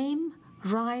 his name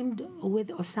rhymed with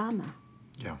Osama.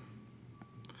 Yeah.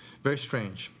 Very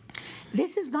strange.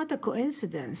 This is not a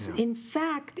coincidence. Yeah. In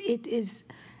fact, it is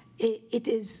it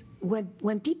is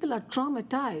when people are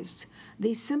traumatized,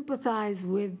 they sympathize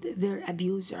with their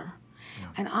abuser. Yeah.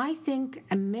 And I think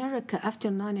America, after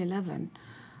 9/11,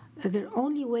 their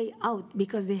only way out,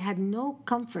 because they had no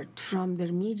comfort from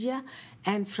their media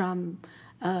and from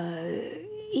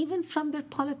even from their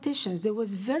politicians. There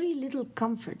was very little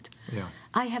comfort. Yeah.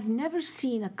 I have never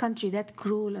seen a country that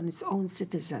cruel on its own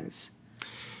citizens.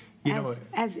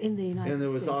 As in the United States. And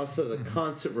there was also the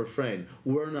constant refrain,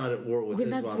 we're not at war with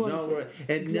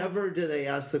Islam. Never do they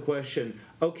ask the question,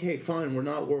 okay, fine, we're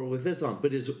not at war with Islam,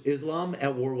 but is Islam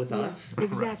at war with us?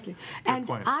 Exactly. And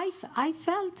I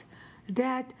felt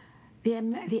that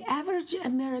the average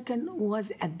American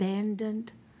was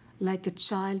abandoned like a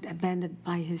child abandoned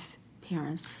by his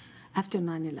parents after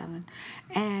 9/11.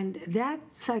 And that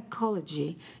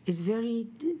psychology is very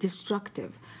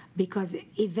destructive, because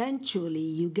eventually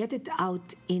you get it out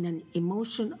in an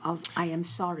emotion of I am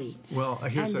sorry. Well,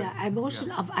 here's the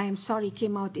emotion of I am sorry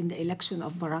came out in the election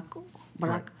of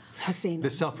Barack Hussein.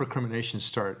 The self-recrimination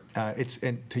start.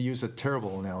 And to use a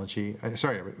terrible analogy, a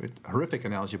horrific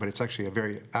analogy, but it's actually a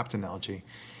very apt analogy.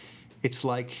 It's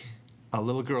like a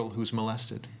little girl who's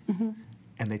molested,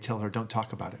 and they tell her, don't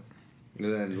talk about it.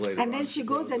 And then she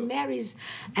goes and marries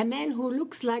a man who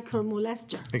looks like her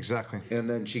molester. Exactly. And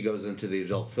then she goes into the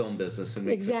adult film business and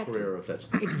makes a career of it.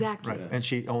 Exactly. Right. And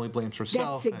she only blames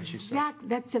herself.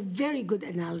 That's a very good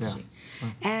analogy.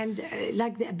 Yeah. And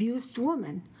like the abused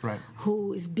woman,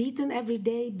 who is beaten every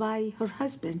day by her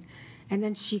husband. And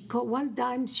then one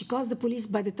time she calls the police.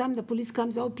 By the time the police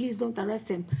comes, oh, please don't arrest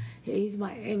him.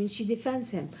 She defends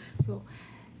him. So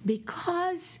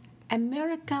because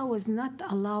America was not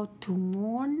allowed to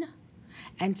mourn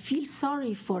and feel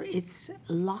sorry for its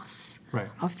loss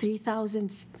of 3,000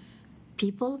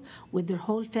 people with their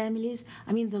whole families.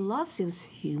 I mean, the loss was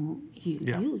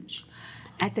huge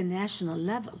at the national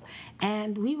level.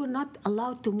 And we were not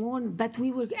allowed to mourn, but we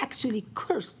were actually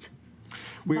cursed.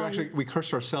 We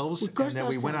cursed ourselves, and then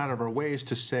we went out of our ways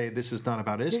to say this is not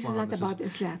about Islam. This is not about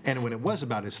Islam. And when it was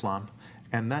about Islam,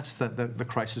 and that's the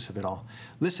crisis of it all.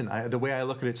 Listen, the way I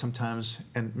look at it sometimes,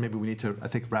 and maybe we need to, I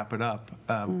think, wrap it up.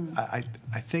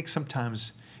 I think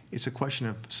sometimes it's a question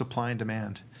of supply and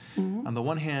demand. On the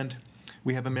one hand,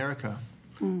 we have America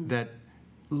that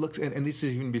looks, and this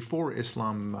is even before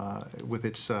Islam with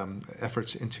its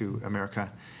efforts into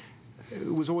America.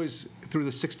 It was always, through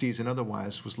the 60s and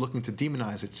otherwise, was looking to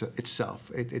demonize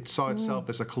itself. It saw itself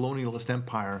as a colonialist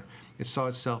empire. It saw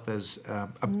itself as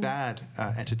a bad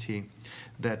entity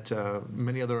that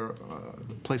many other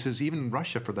places, even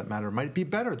Russia for that matter, might be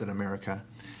better than America.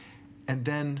 And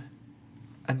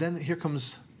then here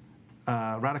comes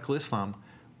radical Islam,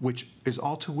 which is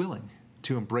all too willing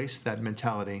to embrace that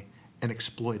mentality and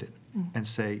exploit it and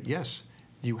say, yes,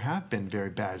 you have been very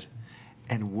bad,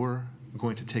 and we're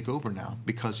going to take over now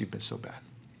because you've been so bad.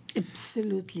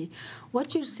 Absolutely.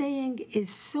 What you're saying is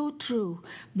so true,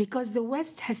 because the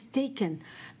West has taken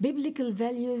biblical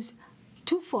values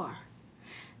too far.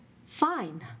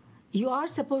 Fine, you are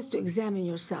supposed to examine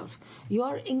yourself. You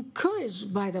are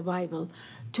encouraged by the Bible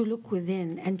to look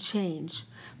within and change.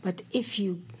 But if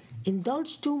you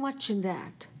indulge too much in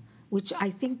that, which I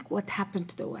think what happened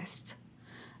to the West,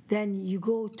 then you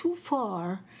go too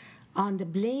far on the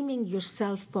blaming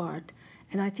yourself part,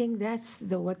 and I think that's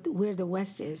where the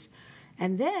West is.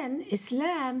 And then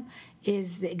Islam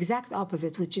is the exact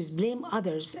opposite, which is blame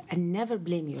others and never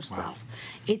blame yourself.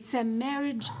 Wow. It's a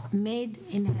marriage made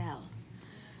in hell.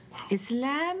 Wow.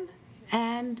 Islam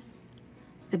and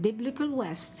the biblical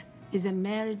West is a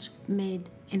marriage made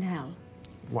in hell.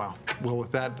 Wow. Well,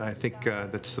 with that, I think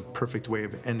that's the perfect way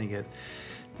of ending it.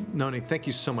 Noni, thank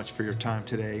you so much for your time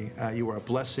today. You are a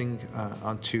blessing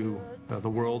unto the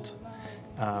world.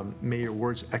 May your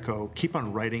words echo. Keep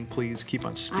on writing, please. Keep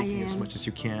on speaking as much as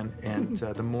you can. And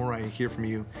the more I hear from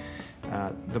you,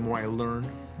 the more I learn.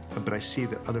 But I see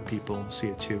that other people see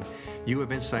it too. You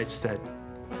have insights that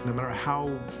no matter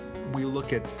how we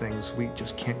look at things, we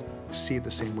just can't see it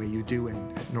the same way you do, and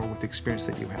nor with the experience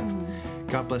that you have.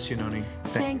 God bless you, Noni.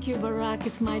 Thank you, Barak.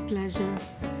 It's my pleasure.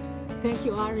 Thank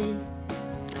you, Ari.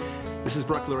 This is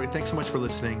Barak Lurie. Thanks so much for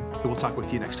listening. We will talk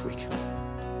with you next week.